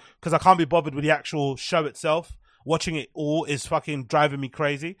now because I can't be bothered with the actual show itself. Watching it all is fucking driving me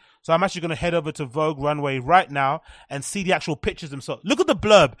crazy. So I'm actually going to head over to Vogue runway right now and see the actual pictures themselves. Look at the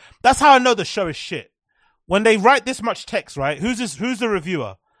blurb. That's how I know the show is shit. When they write this much text, right? Who's the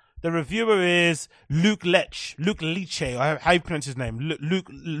reviewer? The reviewer is Luke Leach, or how you pronounce his name?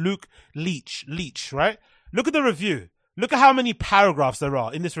 Luke Leach, right? Look at the review. Look at how many paragraphs there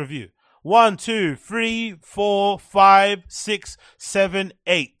are in this review. 1, 2, 3, 4, 5, 6, 7,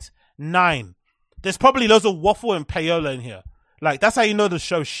 8, 9. There's probably loads of waffle and payola in here. Like, that's how you know the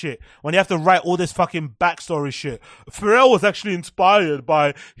show's shit. When you have to write all this fucking backstory shit. Pharrell was actually inspired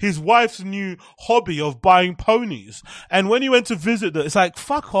by his wife's new hobby of buying ponies. And when he went to visit them, it's like,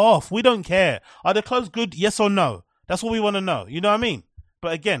 fuck off. We don't care. Are the clothes good? Yes or no? That's what we want to know. You know what I mean?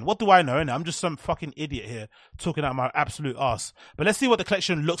 But again, what do I know? I'm just some fucking idiot here talking out my absolute ass. But let's see what the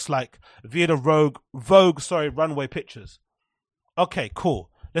collection looks like via the Vogue runway pictures. Okay, cool.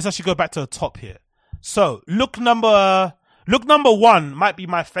 Let's actually go back to the top here. So look number 1 might be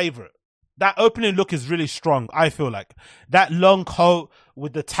my favorite. That opening look is really strong. I feel like that long coat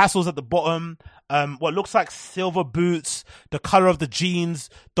with the tassels at the bottom, what looks like silver boots, the color of the jeans,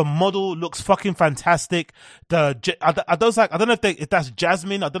 the model looks fucking fantastic. I don't know if that's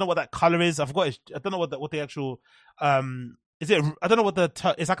jasmine. I don't know what that color is. I forgot. I don't know what the actual, is it? I don't know what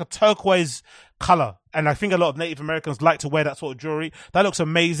it's like a turquoise color. And I think a lot of Native Americans like to wear that sort of jewelry. That looks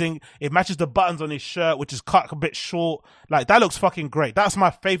amazing. It matches the buttons on his shirt, which is cut a bit short. Like, that looks fucking great. That's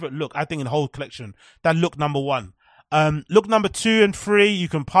my favorite look, I think, in the whole collection. That look number 1. Look number 2 and 3, you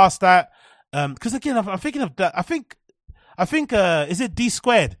can pass that. Cause again, I'm thinking of that. I think, is it D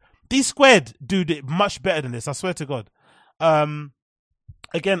Squared? D Squared did it much better than this. I swear to God.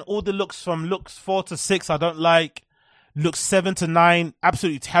 Again, all the looks from looks 4 to 6, I don't like. Look 7 to 9,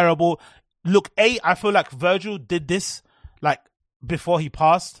 absolutely terrible. Look 8, I feel like Virgil did this like before he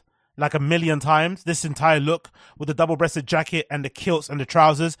passed, like a million times. This entire look with the double-breasted jacket and the kilts and the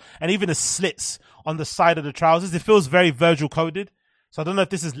trousers and even the slits on the side of the trousers. It feels very Virgil coded. So I don't know if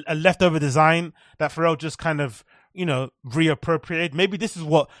this is a leftover design that Pharrell just kind of, reappropriated. Maybe this is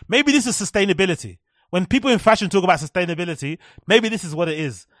sustainability. When people in fashion talk about sustainability, maybe this is what it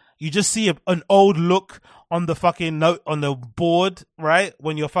is. You just see an old look on the fucking note on the board, right?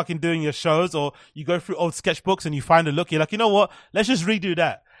 When you're fucking doing your shows, or you go through old sketchbooks and you find a look, you're like, you know what? Let's just redo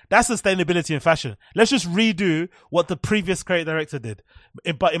that. That's sustainability in fashion. Let's just redo what the previous creative director did,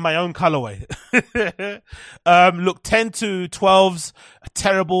 but in my own colorway. Look 10 to 12's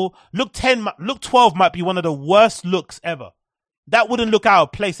terrible. Look 12 might be one of the worst looks ever. That wouldn't look out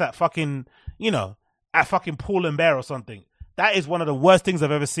of place at fucking, at fucking Pull and Bear or something. That is one of the worst things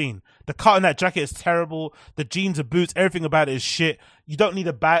I've ever seen. The cut on that jacket is terrible. The jeans and boots, everything about it is shit. You don't need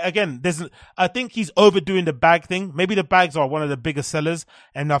a bag. Again, I think he's overdoing the bag thing. Maybe the bags are one of the biggest sellers.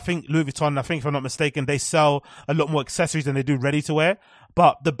 And I think Louis Vuitton, if I'm not mistaken, they sell a lot more accessories than they do ready to wear.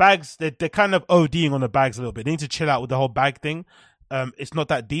 But the bags, they're kind of ODing on the bags a little bit. They need to chill out with the whole bag thing. It's not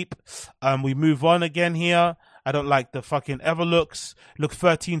that deep. We move on again here. I don't like the fucking ever looks. Look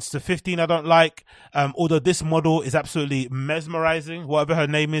 13 to 15, I don't like. Although this model is absolutely mesmerizing, whatever her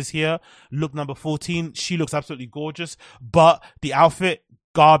name is here. Look number 14, she looks absolutely gorgeous. But the outfit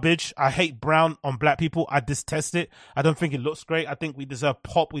garbage. I hate brown on black people. I detest it. I don't think it looks great. I think we deserve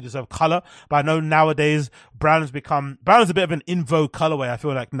pop. We deserve color. But I know nowadays brown is a bit of an in vogue colorway. I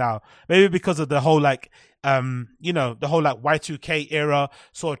feel like now, maybe because of the whole like, the whole like Y2K era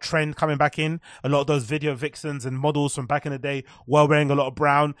sort of trend coming back in. A lot of those video vixens and models from back in the day were wearing a lot of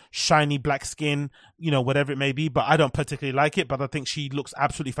brown, shiny black skin, whatever it may be. But I don't particularly like it, but I think she looks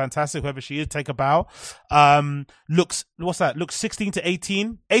absolutely fantastic. Whoever she is, take a bow. Looks 16 to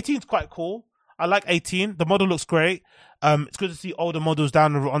 18. 18 is quite cool. I like 18. The model looks great. It's good to see older models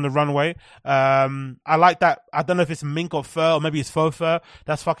down on the runway. I like that. I don't know if it's mink or fur or maybe it's faux fur.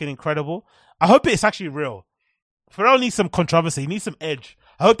 That's fucking incredible. I hope it's actually real. Pharrell needs some controversy. He needs some edge.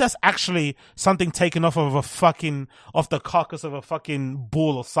 I hope that's actually something taken off the carcass of a fucking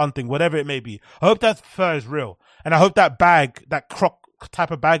bull or something, whatever it may be. I hope that fur is real. And I hope that bag, that croc type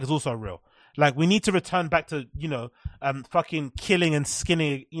of bag is also real. Like, we need to return back to, fucking killing and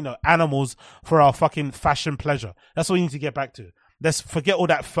skinning, animals for our fucking fashion pleasure. That's what we need to get back to. Let's forget all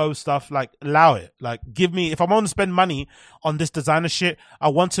that faux stuff. Like, allow it. Like, if I'm going to spend money on this designer shit, I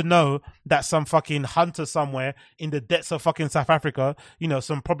want to know that some fucking hunter somewhere in the depths of fucking South Africa,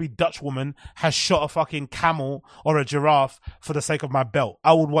 some probably Dutch woman has shot a fucking camel or a giraffe for the sake of my belt.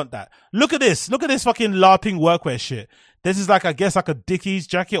 I would want that. Look at this fucking LARPing workwear shit. This is like, I guess, like a Dickies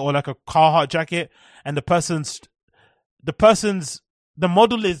jacket or like a Carhartt jacket. And the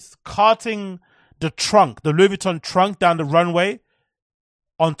model is carting the Louis Vuitton trunk down the runway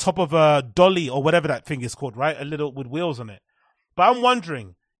on top of a dolly or whatever that thing is called, right? A little with wheels on it. But I'm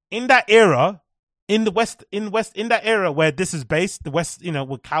wondering, in that era, in that era where this is based, the West,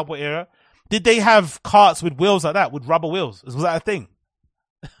 with cowboy era, did they have carts with wheels like that, with rubber wheels? Was that a thing?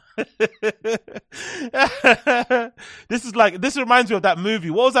 This reminds me of that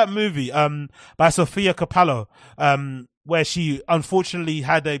movie. What was that movie? By Sofia Coppola, where she unfortunately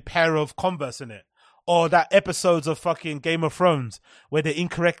had a pair of Converse in it. Or that episodes of fucking Game of Thrones where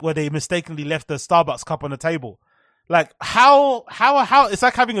they mistakenly left the Starbucks cup on the table. Like, how it's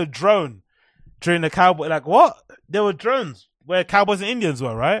like having a drone during the cowboy. Like, what? There were drones where cowboys and Indians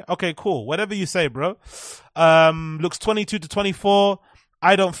were, right? Okay, cool. Whatever you say, bro. Looks 22 to 24.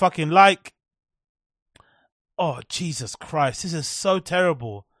 I don't fucking like. Oh, Jesus Christ. This is so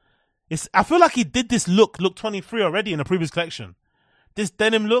terrible. I feel like he did this look 23 already in a previous collection. This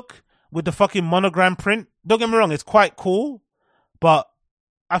denim look with the fucking monogram print. Don't get me wrong, it's quite cool, but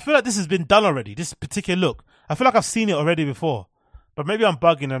I feel like this has been done already, this particular look. I feel like I've seen it already before, but maybe I'm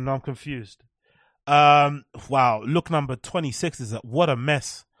bugging and I'm confused. Wow, look number 26 is what a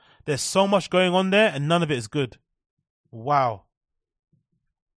mess. There's so much going on there and none of it is good. Wow.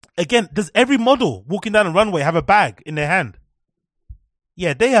 Again, does every model walking down the runway have a bag in their hand?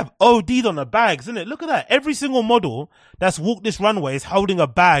 Yeah, they have OD'd on the bags, isn't it? Look at that. Every single model that's walked this runway is holding a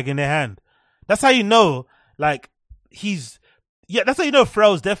bag in their hand. That's how you know, that's how you know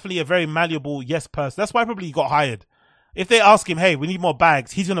Pharrell's definitely a very malleable yes person. That's why probably he got hired. If they ask him, hey, we need more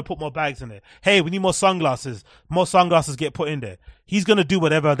bags, he's going to put more bags in there. Hey, we need more sunglasses get put in there. He's going to do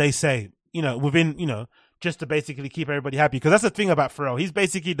whatever they say, within, just to basically keep everybody happy. Because that's the thing about Pharrell. He's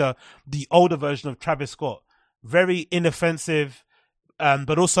basically the older version of Travis Scott. Very inoffensive.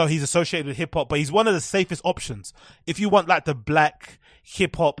 But also he's associated with hip hop, but he's one of the safest options. If you want like the black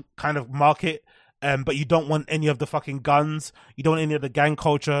hip hop kind of market, but you don't want any of the fucking guns, you don't want any of the gang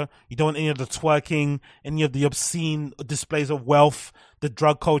culture, you don't want any of the twerking, any of the obscene displays of wealth, the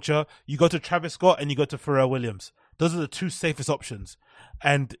drug culture, you go to Travis Scott and you go to Pharrell Williams. Those are the two safest options.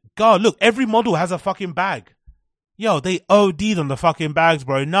 And God, look, every model has a fucking bag. Yo, they OD'd on the fucking bags,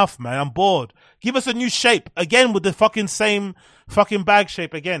 bro. Enough, man. I'm bored. Give us a new shape again with the fucking same fucking bag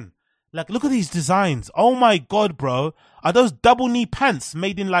shape again. Like, look at these designs. Oh my God, bro. Are those double knee pants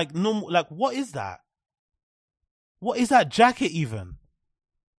made in like normal? Like, what is that? What is that jacket even?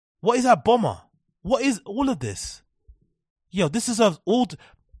 What is that bomber? What is all of this? Yo, this is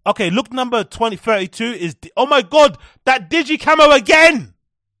okay, look number 32 is, oh my God, that digi camo again.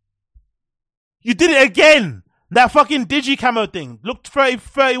 You did it again. That fucking digi camo thing. Look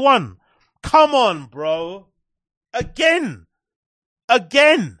 31. Come on, bro. Again.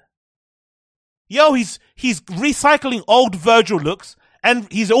 Yo, he's recycling old Virgil looks, and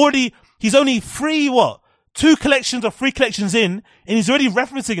he's only 2 collections or 3 collections in, and he's already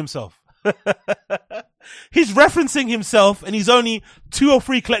referencing himself. He's referencing himself, and he's only 2 or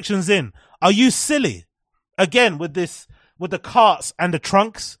 3 collections in. Are you silly? Again, with the carts and the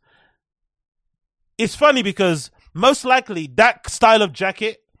trunks. It's funny because most likely that style of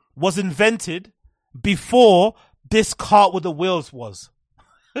jacket was invented before this cart with the wheels was.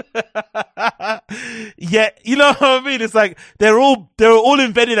 Yeah, you know what I mean? It's like they were all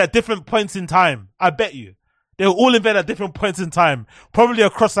invented at different points in time. I bet you. They were all invented at different points in time. Probably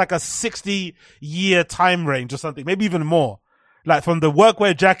across like a 60-year time range or something. Maybe even more. Like from the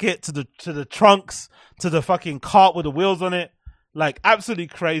workwear jacket to the trunks to the fucking cart with the wheels on it. Like absolutely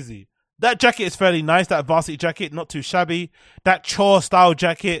crazy. That jacket is fairly nice. That varsity jacket, not too shabby. That chore style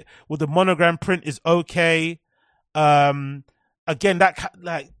jacket with the monogram print is okay. Again, that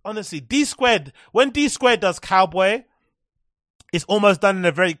like honestly, D Squared, when D Squared does cowboy, it's almost done in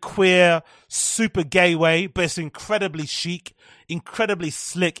a very queer, super gay way, but it's incredibly chic, incredibly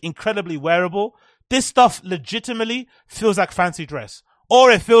slick, incredibly wearable. This stuff legitimately feels like fancy dress,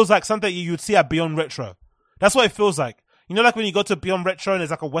 or it feels like something you'd see at Beyond Retro. That's what it feels like. You know, like when you go to Beyond Retro and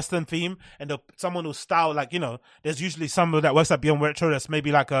there's like a Western theme and someone will style, like, you know, there's usually someone that works at Beyond Retro that's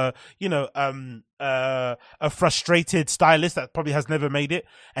maybe like a frustrated stylist that probably has never made it.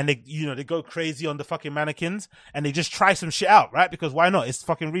 And they, you know, they go crazy on the fucking mannequins and they just try some shit out, right? Because why not? It's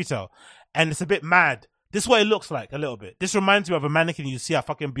fucking retail. And it's a bit mad. This is what it looks like a little bit. This reminds me of a mannequin you see at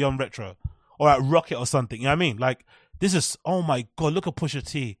fucking Beyond Retro or at Rocket or something. You know what I mean? Like, this is, oh my God, look at Pusha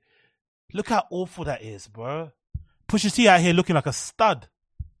T. Look how awful that is, bro. Pusha T out here looking like a stud.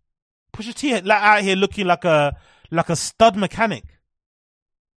 Pusha T out here looking like a stud mechanic.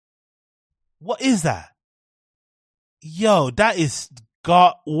 What is that? Yo, that is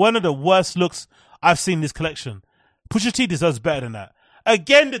got one of the worst looks I've seen in this collection. Pusha T deserves better than that.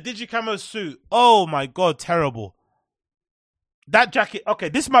 Again, the Digicamo suit. Oh my God, terrible. That jacket. Okay,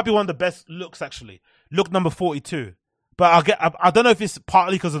 this might be one of the best looks actually. Look number 42. But I don't know if it's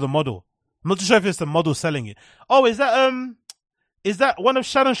partly because of the model. I'm not too sure if it's the model selling it. Oh, is that one of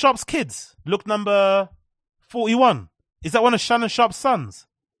Shannon Sharp's kids? Look number 41. Is that one of Shannon Sharp's sons?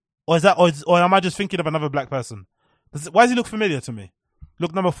 Or am I just thinking of another black person? Why does he look familiar to me?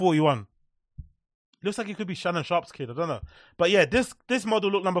 Look number 41. Looks like it could be Shannon Sharp's kid. I don't know. But yeah, this model,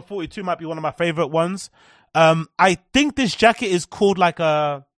 look number 42, might be one of my favorite ones. I think this jacket is called like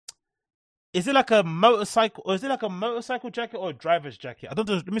is it like a motorcycle, or is it like a motorcycle jacket or a driver's jacket? I don't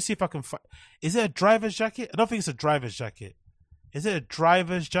know. Let me see if I can find. Is it a driver's jacket? I don't think it's a driver's jacket. Is it a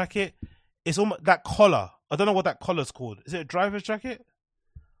driver's jacket? It's almost that collar. I don't know what that collar's called. Is it a driver's jacket?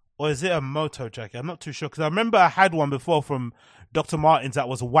 Or is it a moto jacket? I'm not too sure. Because I remember I had one before from Dr. Martens that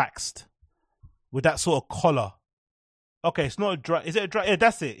was waxed with that sort of collar. Okay, it's not a is it a yeah,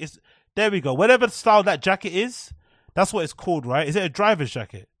 that's it. There we go. Whatever style that jacket is, that's what it's called, right? Is it a driver's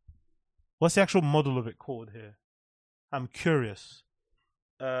jacket? What's the actual model of it called here? I'm curious.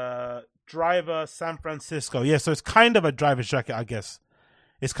 Driver San Francisco. Yeah, so it's kind of a driver's jacket, I guess.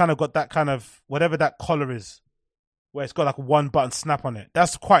 It's kind of got that kind of, whatever that collar is, where it's got like one button snap on it.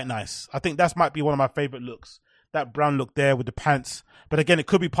 That's quite nice. I think that might be one of my favorite looks. That brown look there with the pants. But again, it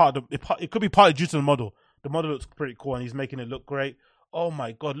could be it could be partly due to the model. The model looks pretty cool and he's making it look great. Oh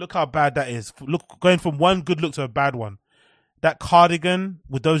my God, look how bad that is. Look, going from one good look to a bad one. That cardigan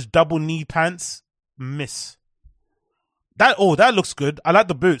with those double knee pants, miss. That looks good. I like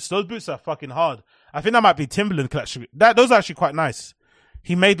the boots. Those boots are fucking hard. I think that might be Timberland collection. Those are actually quite nice.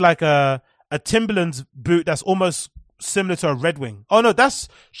 He made like a Timberland's boot that's almost similar to a Red Wing. Oh no, that's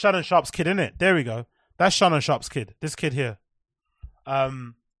Shannon Sharp's kid, isn't it? There we go. That's Shannon Sharp's kid. This kid here.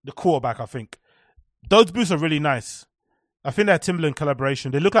 The quarterback, I think. Those boots are really nice. I think they're Timberland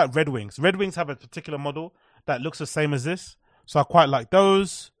collaboration. They look like Red Wings. Red Wings have a particular model that looks the same as this. So I quite like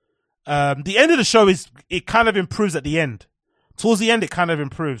those. The end of the show it kind of improves at the end. Towards the end, it kind of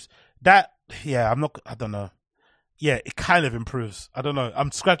improves. I don't know. Yeah, it kind of improves. I don't know.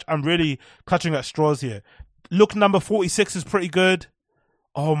 I'm really clutching at straws here. Look number 46 is pretty good.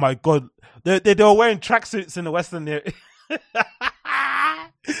 Oh my God. They were wearing tracksuits in the Western there.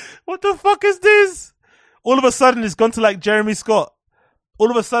 What the fuck is this? All of a sudden it's gone to like Jeremy Scott.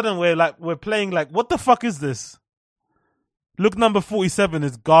 All of a sudden we're playing like, what the fuck is this? Look number 47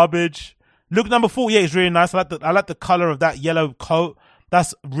 is garbage. Look number 48 is really nice. I like the color of that yellow coat.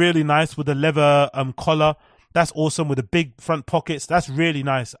 That's really nice with the leather collar. That's awesome with the big front pockets. That's really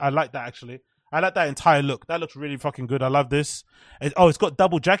nice. I like that actually. I like that entire look. That looks really fucking good. I love this. It's got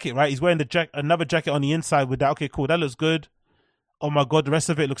double jacket, right? He's wearing another jacket on the inside with that. Okay, cool. That looks good. Oh my God, the rest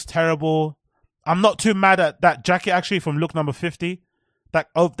of it looks terrible. I'm not too mad at that jacket actually from look number 50. That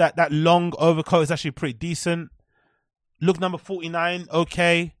long overcoat is actually pretty decent. Look number 49,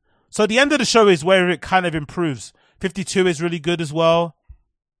 okay. So the end of the show is where it kind of improves. 52 is really good as well.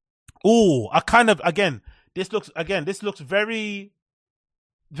 Oh, this looks very,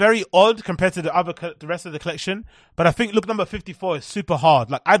 very odd compared to the rest of the collection. But I think look number 54 is super hard.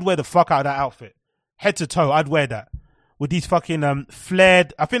 Like I'd wear the fuck out of that outfit. Head to toe, I'd wear that. with these fucking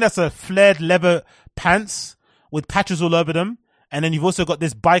flared. I think that's a flared leather pants with patches all over them, and then you've also got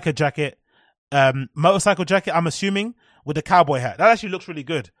this biker jacket, motorcycle jacket. I'm assuming with a cowboy hat. That actually looks really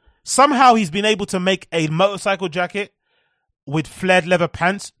good. Somehow he's been able to make a motorcycle jacket with flared leather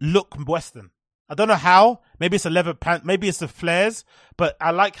pants look Western. I don't know how. Maybe it's a leather pant. Maybe it's the flares. But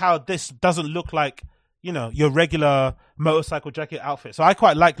I like how this doesn't look like, you know, your regular motorcycle jacket outfit. So I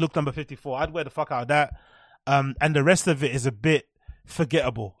quite like look number 54. I'd wear the fuck out of that. And the rest of it is a bit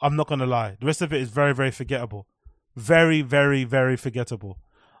forgettable. I'm not going to lie. The rest of it is very, very forgettable. Very, very, very forgettable.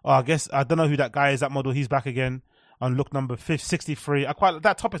 Oh, I guess, I don't know who that guy is, that model. He's back again on look number 63.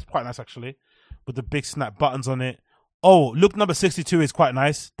 That top is quite nice, actually, with the big snap buttons on it. Oh, look number 62 is quite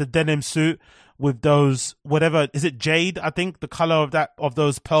nice. The denim suit with those, whatever, is it jade? I think the color of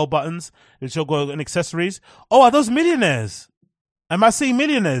those pearl buttons, which will go in accessories. Oh, are those millionaires? Am I seeing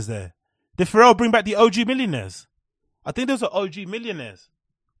millionaires there? Did Pharrell bring back the OG millionaires? I think those are OG millionaires.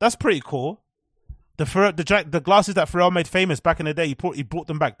 That's pretty cool. The glasses that Pharrell made famous back in the day, he brought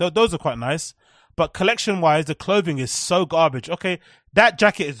them back. Those are quite nice. But collection-wise, the clothing is so garbage. Okay, that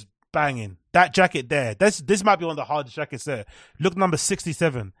jacket is banging. That jacket there. This might be one of the hardest jackets there. Look number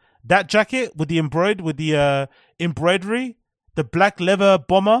 67. That jacket with the embroidery, the black leather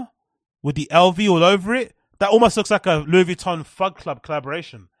bomber with the LV all over it. That almost looks like a Louis Vuitton Fug Club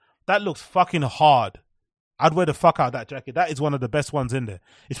collaboration. That looks fucking hard. I'd wear the fuck out of that jacket. That is one of the best ones in there.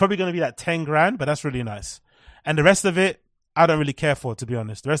 It's probably going to be like 10 grand, but that's really nice. And the rest of it, I don't really care for, to be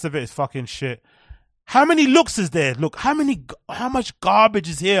honest. The rest of it is fucking shit. How many looks is there? Look, how much garbage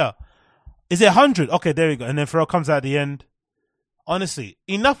is here? Is it 100? Okay, there we go. And then Pharrell comes out at the end. Honestly,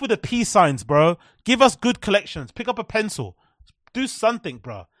 enough with the peace signs, bro. Give us good collections. Pick up a pencil. Do something,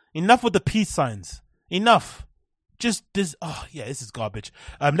 bro. Enough with the peace signs. Enough. Just this. Oh, yeah, this is garbage.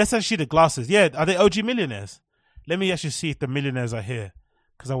 Let's actually see the glasses. Yeah, are they OG millionaires? Let me actually see if the millionaires are here,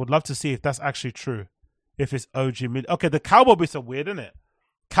 because I would love to see if that's actually true. If it's OG okay, the cowboy boots are weird, isn't it?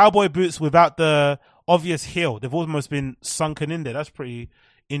 Cowboy boots without the obvious heel. They've almost been sunken in there. That's pretty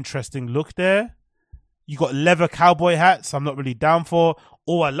interesting look there. You got leather cowboy hats. I'm not really down for.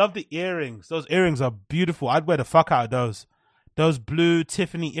 Oh, I love the earrings. Those earrings are beautiful. I'd wear the fuck out of those. Those blue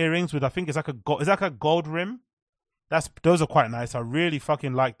Tiffany earrings with, I think it's like a gold rim. Those are quite nice. I really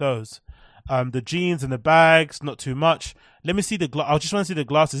fucking like those. The jeans and the bags, not too much. Let me see I just want to see the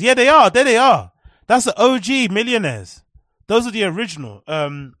glasses. Yeah, they are. There they are. That's the OG millionaires. Those are the original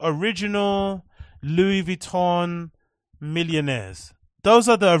Louis Vuitton millionaires. Those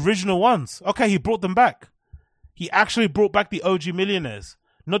are the original ones. Okay, he brought them back. He actually brought back the OG millionaires,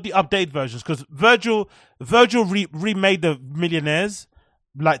 not the update versions, because Virgil remade the millionaires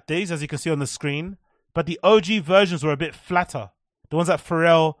like these, as you can see on the screen. But the OG versions were a bit flatter. The ones that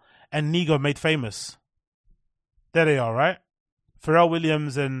Pharrell and Nigo made famous. There they are, right? Pharrell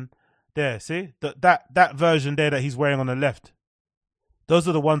Williams and there, see? That version there that he's wearing on the left. Those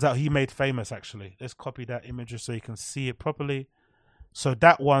are the ones that he made famous, actually. Let's copy that image just so you can see it properly. So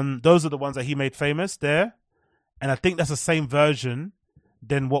that one, those are the ones that he made famous there. And I think that's the same version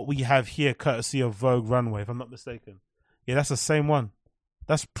than what we have here, courtesy of Vogue Runway, if I'm not mistaken. Yeah, that's the same one.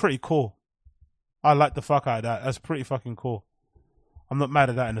 That's pretty cool. I like the fuck out of that. That's pretty fucking cool. I'm not mad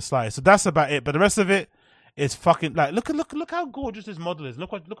at that in the slightest. So that's about it. But the rest of it is fucking like look how gorgeous this model is.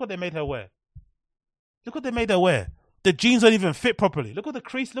 Look what they made her wear. Look what they made her wear. The jeans don't even fit properly. Look at the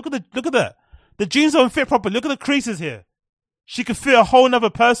crease. Look at that. The jeans don't fit properly. Look at the creases here. She could fit a whole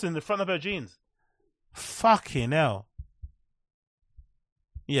nother person in the front of her jeans. Fucking hell.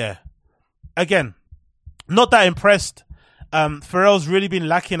 Yeah. Again, not that impressed. Pharrell's really been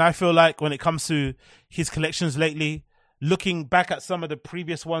lacking, I feel like, when it comes to his collections lately. Looking back at some of the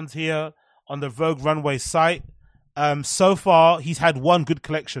previous ones here on the Vogue Runway site, so far he's had one good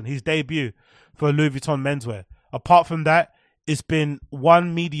collection, his debut for Louis Vuitton menswear. Apart from that, it's been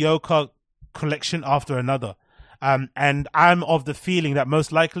one mediocre collection after another. And I'm of the feeling that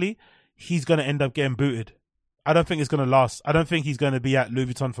most likely he's going to end up getting booted. I don't think it's going to last. I don't think he's going to be at Louis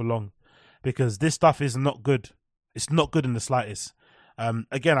Vuitton for long, because this stuff is not good. It's not good in the slightest.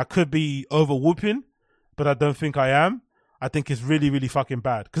 Again, I could be over whooping, but I don't think I am. I think it's really, really fucking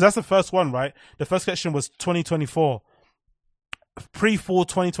bad. Because that's the first one, right? The first collection was 2024. Pre-fall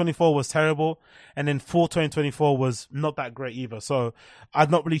 2024 was terrible. And then fall 2024 was not that great either. So I'm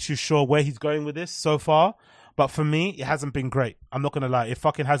not really too sure where he's going with this so far. But for me, it hasn't been great. I'm not going to lie. It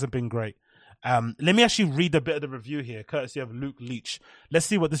fucking hasn't been great. Let me actually read a bit of the review here, courtesy of Luke Leach. Let's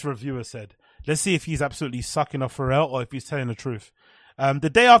see what this reviewer said. Let's see if he's absolutely sucking off Pharrell or if he's telling the truth.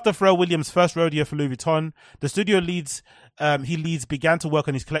 The day after Pharrell Williams' first rodeo for Louis Vuitton, the studio he leads began to work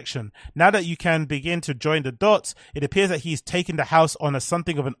on his collection. Now that you can begin to join the dots, it appears that he's taken the house on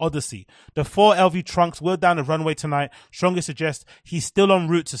something of an odyssey. The 4 LV trunks wheeled down the runway tonight strongly suggest he's still en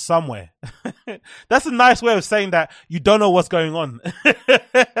route to somewhere. That's a nice way of saying that you don't know what's going on.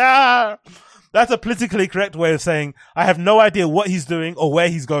 That's a politically correct way of saying I have no idea what he's doing or where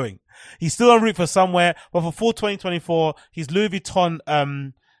he's going. He's still en route for somewhere, but for fall 2024, his Louis Vuitton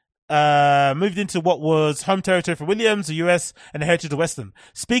moved into what was home territory for Williams, the US, and the Heritage of Western.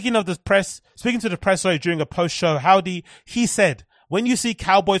 Speaking to the press, during a post-show howdy, he said, "When you see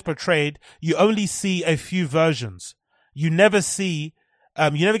Cowboyz portrayed, you only see a few versions. You never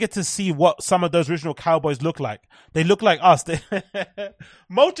get to see what some of those original Cowboys look like. They look like us."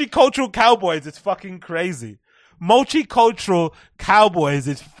 Multicultural Cowboys is fucking crazy. Multicultural Cowboys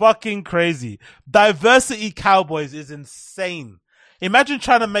is fucking crazy. Diversity Cowboys is insane. Imagine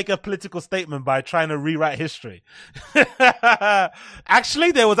trying to make a political statement by trying to rewrite history.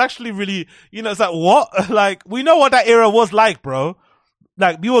 Actually, there was actually really, it's like, what? Like, we know what that era was like, bro.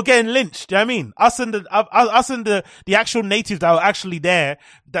 Like, we were getting lynched. Do you know what I mean? Us and the actual natives that were actually there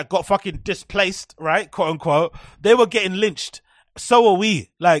that got fucking displaced, right? Quote unquote. They were getting lynched. So are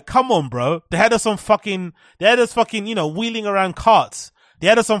we. Like, come on, bro. They had us fucking, wheeling around carts. They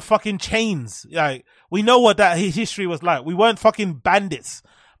had us on fucking chains. Like, we know what that history was like. We weren't fucking bandits,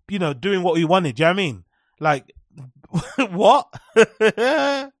 doing what we wanted. Do you know what I mean? Like, what?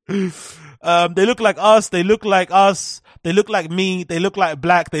 They look like us. They look like us. They look like me. They look like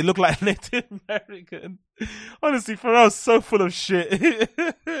black. They look like Native American. Honestly, Pharrell's so full of shit.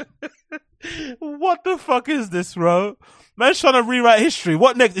 What the fuck is this, bro? Man's trying to rewrite history.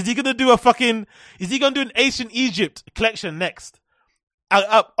 What next? Is he gonna do an ancient Egypt collection next?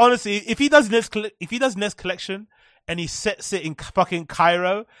 Honestly, if he does next collection and he sets it in fucking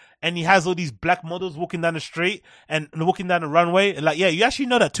Cairo and he has all these black models walking down the street and walking down the runway, like, yeah, you actually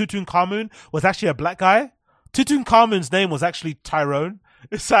know that Tutankhamun was actually a black guy? Tutankhamun's name was actually Tyrone.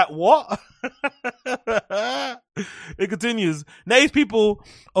 It's like, what? It continues. Native people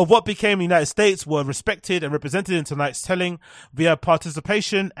of what became the United States were respected and represented in tonight's telling via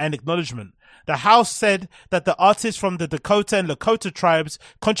participation and acknowledgement. The house said that the artists from the Dakota and Lakota tribes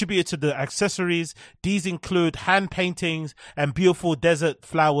contributed to the accessories. These include hand paintings and beautiful desert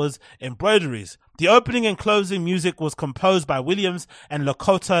flowers embroideries. The opening and closing music was composed by Williams and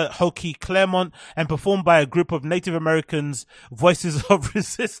Lakota Hokie Claremont and performed by a group of Native Americans, Voices of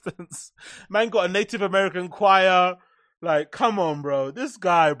Resistance. Man got a Native American choir. Like, come on, bro. This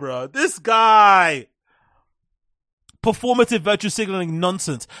guy. Performative virtue signaling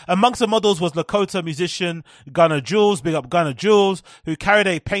nonsense. Amongst the models was Lakota musician Gunnar Jules, big up Gunnar Jules, who carried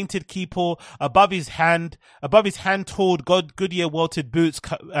a painted keeper above his hand tooled Goodyear welted boots,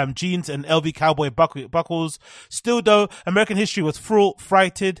 jeans and LV cowboy buckles. Still though, American history was fraught,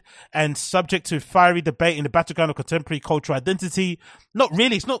 frighted and subject to fiery debate in the battleground of contemporary cultural identity. Not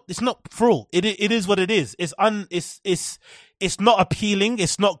really. It's not fraught. It is what it is. It's not appealing.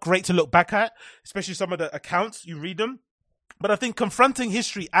 It's not great to look back at, especially some of the accounts. You read them. But I think confronting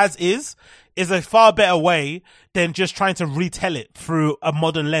history as is a far better way than just trying to retell it through a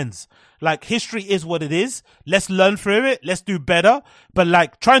modern lens. Like, history is what it is. Let's learn through it. Let's do better. But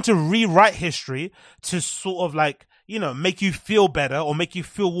like, trying to rewrite history to sort of like, make you feel better or make you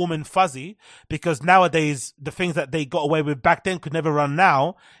feel warm and fuzzy because nowadays the things that they got away with back then could never run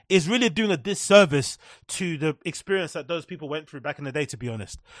now is really doing a disservice to the experience that those people went through back in the day, to be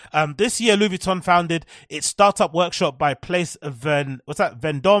honest. This year, Louis Vuitton founded its startup workshop by Place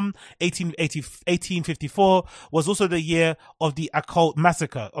Vendôme, 1854, was also the year of the Achut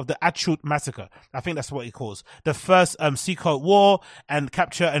massacre. I think that's what it calls. The first Seacoast War and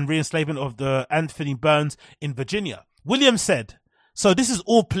capture and re-enslavement of the Anthony Burns in Virginia. Williams said, so this is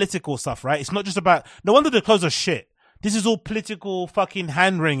all political stuff, right? It's not just about, no wonder the clothes are shit. This is all political fucking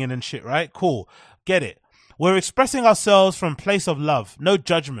hand-wringing and shit, right? Cool. Get it. We're expressing ourselves from a place of love, no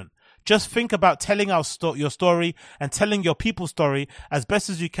judgment. Just think about telling your story and telling your people's story as best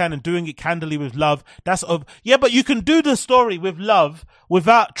as you can and doing it candidly with love. Yeah, but you can do the story with love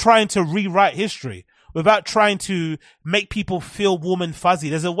without trying to rewrite history, without trying to make people feel warm and fuzzy.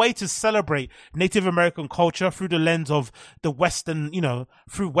 There's a way to celebrate Native American culture through the lens of the Western,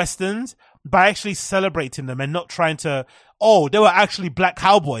 through Westerns, by actually celebrating them and not trying to, they were actually black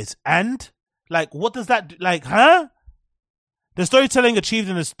cowboys. And like, what does that do? Like, huh? The storytelling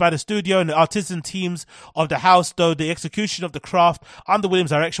achieved by the studio and the artisan teams of the house, though the execution of the craft under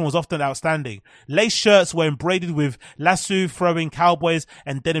Williams' direction was often outstanding. Lace shirts were embroidered with lasso throwing cowboys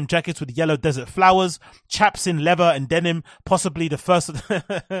and denim jackets with yellow desert flowers, chaps in leather and denim, possibly the first.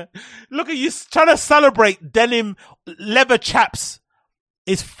 Look at you trying to celebrate denim leather chaps.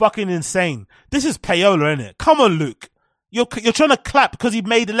 It's fucking insane. This is payola, isn't it? Come on, Luke. You're trying to clap because he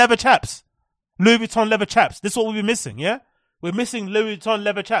made the leather chaps. Louis Vuitton leather chaps. This is what we've been missing, yeah? We're missing Louis Vuitton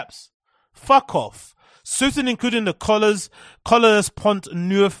leather chaps. Fuck off. Suiting including the collarless Pont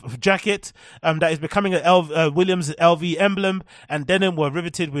Neuf jacket that is becoming a Williams LV emblem, and denim were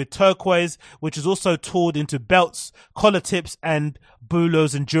riveted with turquoise, which is also toured into belts, collar tips, and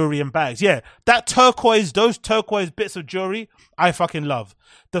boulos and jewelry and bags. Yeah, those turquoise bits of jewelry, I fucking love.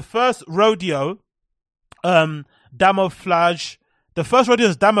 The first rodeo, Damouflage. The first rodeo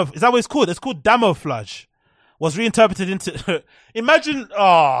is is that what it's called? It's called Damouflage. Was reinterpreted into reinterpreted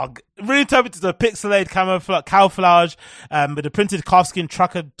to a pixelated camouflage with the printed calfskin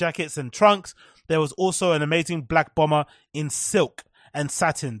trucker jackets and trunks. There was also an amazing black bomber in silk and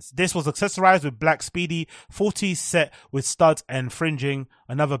satins. This was accessorized with black Speedy 40 set with studs and fringing.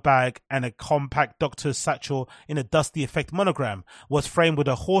 Another bag and a compact doctor's satchel in a dusty effect monogram was framed with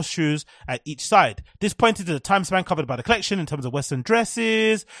the horseshoes at each side. This pointed to the time span covered by the collection in terms of Western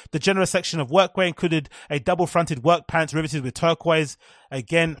dresses. The general section of workwear included a double-fronted work pants riveted with turquoise.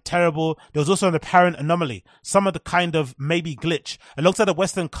 Again, terrible. There was also an apparent anomaly, some of the kind of maybe glitch. Alongside a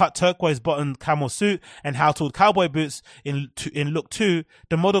Western cut turquoise button camel suit and how-tooled cowboy boots in look 2,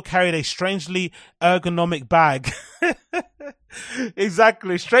 the model carried a strangely ergonomic bag.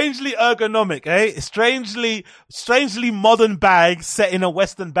 Exactly. Strangely ergonomic, eh? Strangely modern bag set in a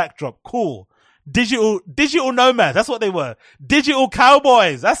Western backdrop. Cool. Digital nomads. That's what they were. Digital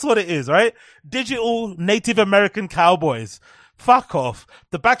cowboys. That's what it is, right? Digital Native American cowboys. Fuck off.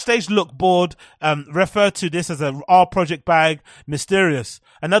 The backstage look board, referred to this as a R project bag. Mysterious.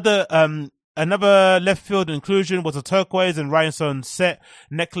 Another left field inclusion was a turquoise and rhinestone set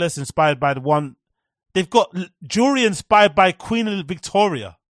necklace inspired by the one. They've got jewelry inspired by Queen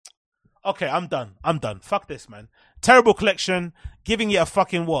Victoria. Okay, I'm done. Fuck this, man. Terrible collection. Giving it a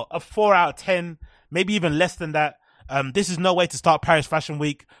fucking what? A 4 out of 10. Maybe even less than that. This is no way to start Paris Fashion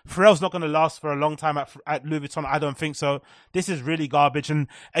Week. Pharrell's not going to last for a long time at Louis Vuitton. I don't think so. This is really garbage. And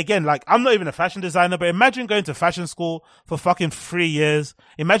again, like, I'm not even a fashion designer, but imagine going to fashion school for fucking 3 years.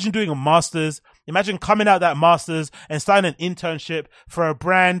 Imagine doing a master's. Imagine coming out that master's and starting an internship for a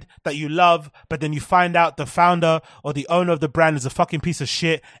brand that you love, but then you find out the founder or the owner of the brand is a fucking piece of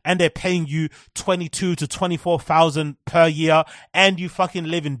shit and they're paying you 22 to 24,000 per year, and you fucking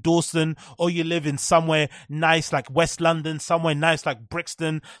live in Dawson, or you live in somewhere nice like West London, somewhere nice like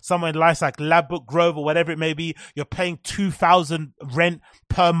Brixton, somewhere nice like Ladbroke Grove or whatever it may be. You're paying 2,000 rent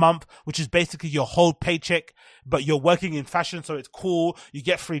per month, which is basically your whole paycheck, but you're working in fashion, so it's cool. You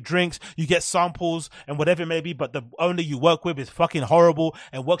get free drinks, you get samples and whatever it may be, but the owner you work with is fucking horrible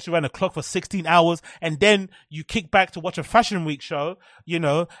and works around the clock for 16 hours. And then you kick back to watch a fashion week show, you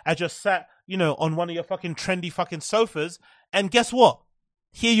know, as you're sat, you know, on one of your fucking trendy fucking sofas. And guess what?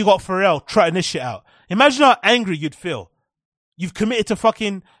 Here you got Pharrell trying this shit out. Imagine how angry you'd feel. You've committed to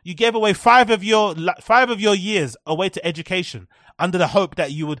fucking, you gave away 5 of your years away to education under the hope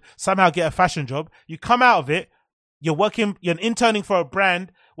that you would somehow get a fashion job. You come out of it, you're interning for a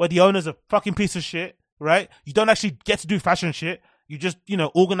brand where the owner's a fucking piece of shit, right? You don't actually get to do fashion shit. You just, you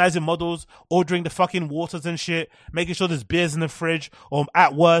know, organizing models, ordering the fucking waters and shit, making sure there's beers in the fridge, or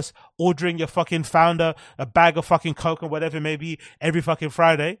at worst, ordering your fucking founder a bag of fucking Coke or whatever it may be every fucking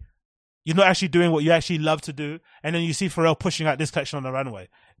Friday. You're not actually doing what you actually love to do. And then you see Pharrell pushing out this collection on the runway.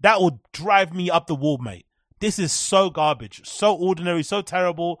 That would drive me up the wall, mate. This is so garbage, so ordinary, so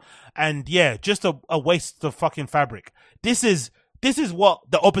terrible. And yeah, just a waste of fucking fabric. This is what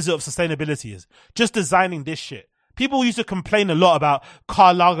the opposite of sustainability is. Just designing this shit. People used to complain a lot about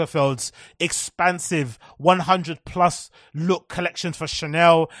Karl Lagerfeld's expansive 100 plus look collections for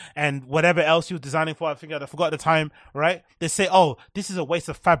Chanel and whatever else he was designing for. I forgot at the time, right? They say, oh, this is a waste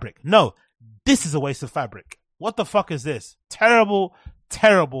of fabric. No, this is a waste of fabric. What the fuck is this? Terrible,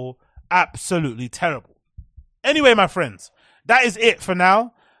 terrible, absolutely terrible. Anyway, my friends, that is it for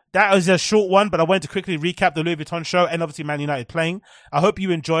now. That was a short one, but I wanted to quickly recap the Louis Vuitton show and obviously Man United playing. I hope you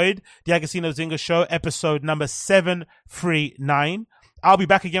enjoyed the Agostinho Zinga show, episode number 739. I'll be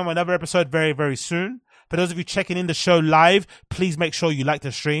back again with another episode very, very soon. For those of you checking in the show live, please make sure you like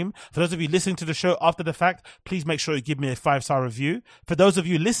the stream. For those of you listening to the show after the fact, please make sure you give me a 5-star review. For those of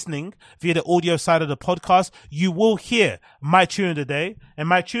you listening via the audio side of the podcast, you will hear my tune of the day. And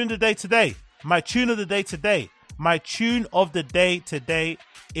my tune of the day today, My tune of the day today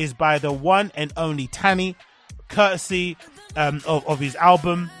is by the one and only Tanny, courtesy of his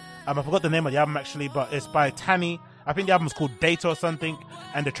album. I forgot the name of the album actually, but it's by Tanny. I think the album is called Data or something,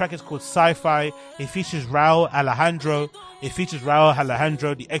 and the track is called Sci-Fi. It features Raul Alejandro.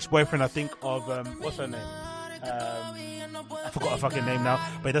 The ex-boyfriend, I think, of what's her name? I forgot her fucking name now,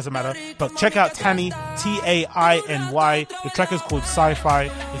 but it doesn't matter. But check out Tanny, Tany. The track is called Sci-Fi.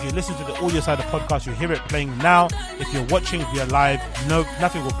 If you listen to the audio side of the podcast, you hear it playing now. If you're watching, if you're live, no,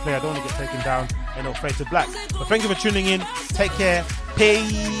 nothing will play. I don't want to get taken down and it'll fade to black. But thank you for tuning in. Take care.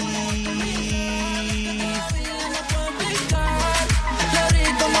 Peace.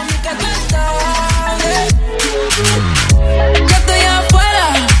 Ya estoy afuera,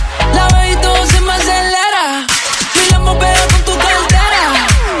 la veo y todo se me acelera. Y la movera con tu cartera.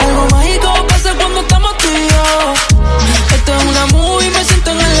 Algo mágico pasa cuando estamos tú y yo. Esto es una movie, me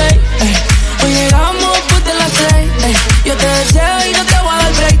siento en el ley. Hoy llegamos después de las 6. Yo te deseo y no te voy a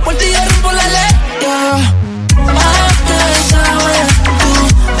dar break. Por ti yo rompo la ley. Antes sabes, tú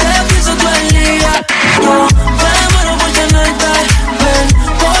te pienso todo el día. Yo me muero por tenerte. Ven,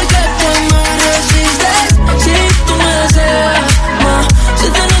 porque te me resistes. Si tú me deseas más, se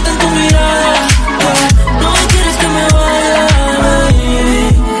te nota en tu mirada. No quieres que me vaya, baby.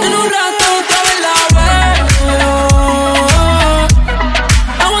 En un rato otra vez la veo.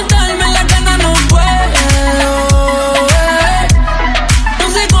 Aguantarme la gana no puedo. No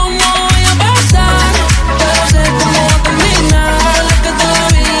sé cómo voy a pasar, pero sé cómo va a terminar. Lo que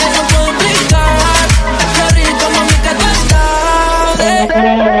todavía no puedo explicar. Qué rico, mami, que tú estás.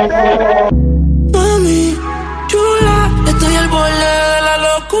 Mami, chula, estoy al borde de la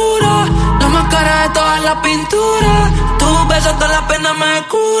locura. La máscara de todas las pinturas. Tus besos, todas las penas me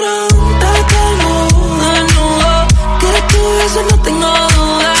curan. Te tengo desnudo. Quieres tu beso, no tengo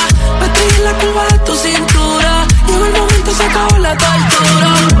duda. Me estoy en la curva de tu cintura. Llegó el momento, se acabó la tortura.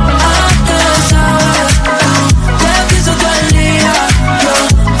 Antes sabes, tú te pienso todo el día. Yo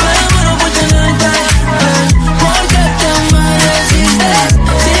me muero por tenerte. Porque te me resistes.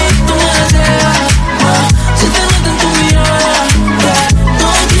 Si tú me deseas más, si te nota en tu mirada. No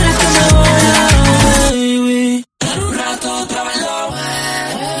quieres que me vaya, baby. En un rato otra vez lo veo.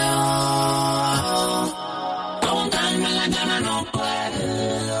 Aguantarme la gana no puedo.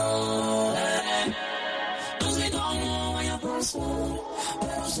 No sé cómo voy a pasar,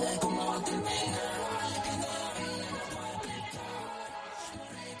 pero sé cómo va a terminar.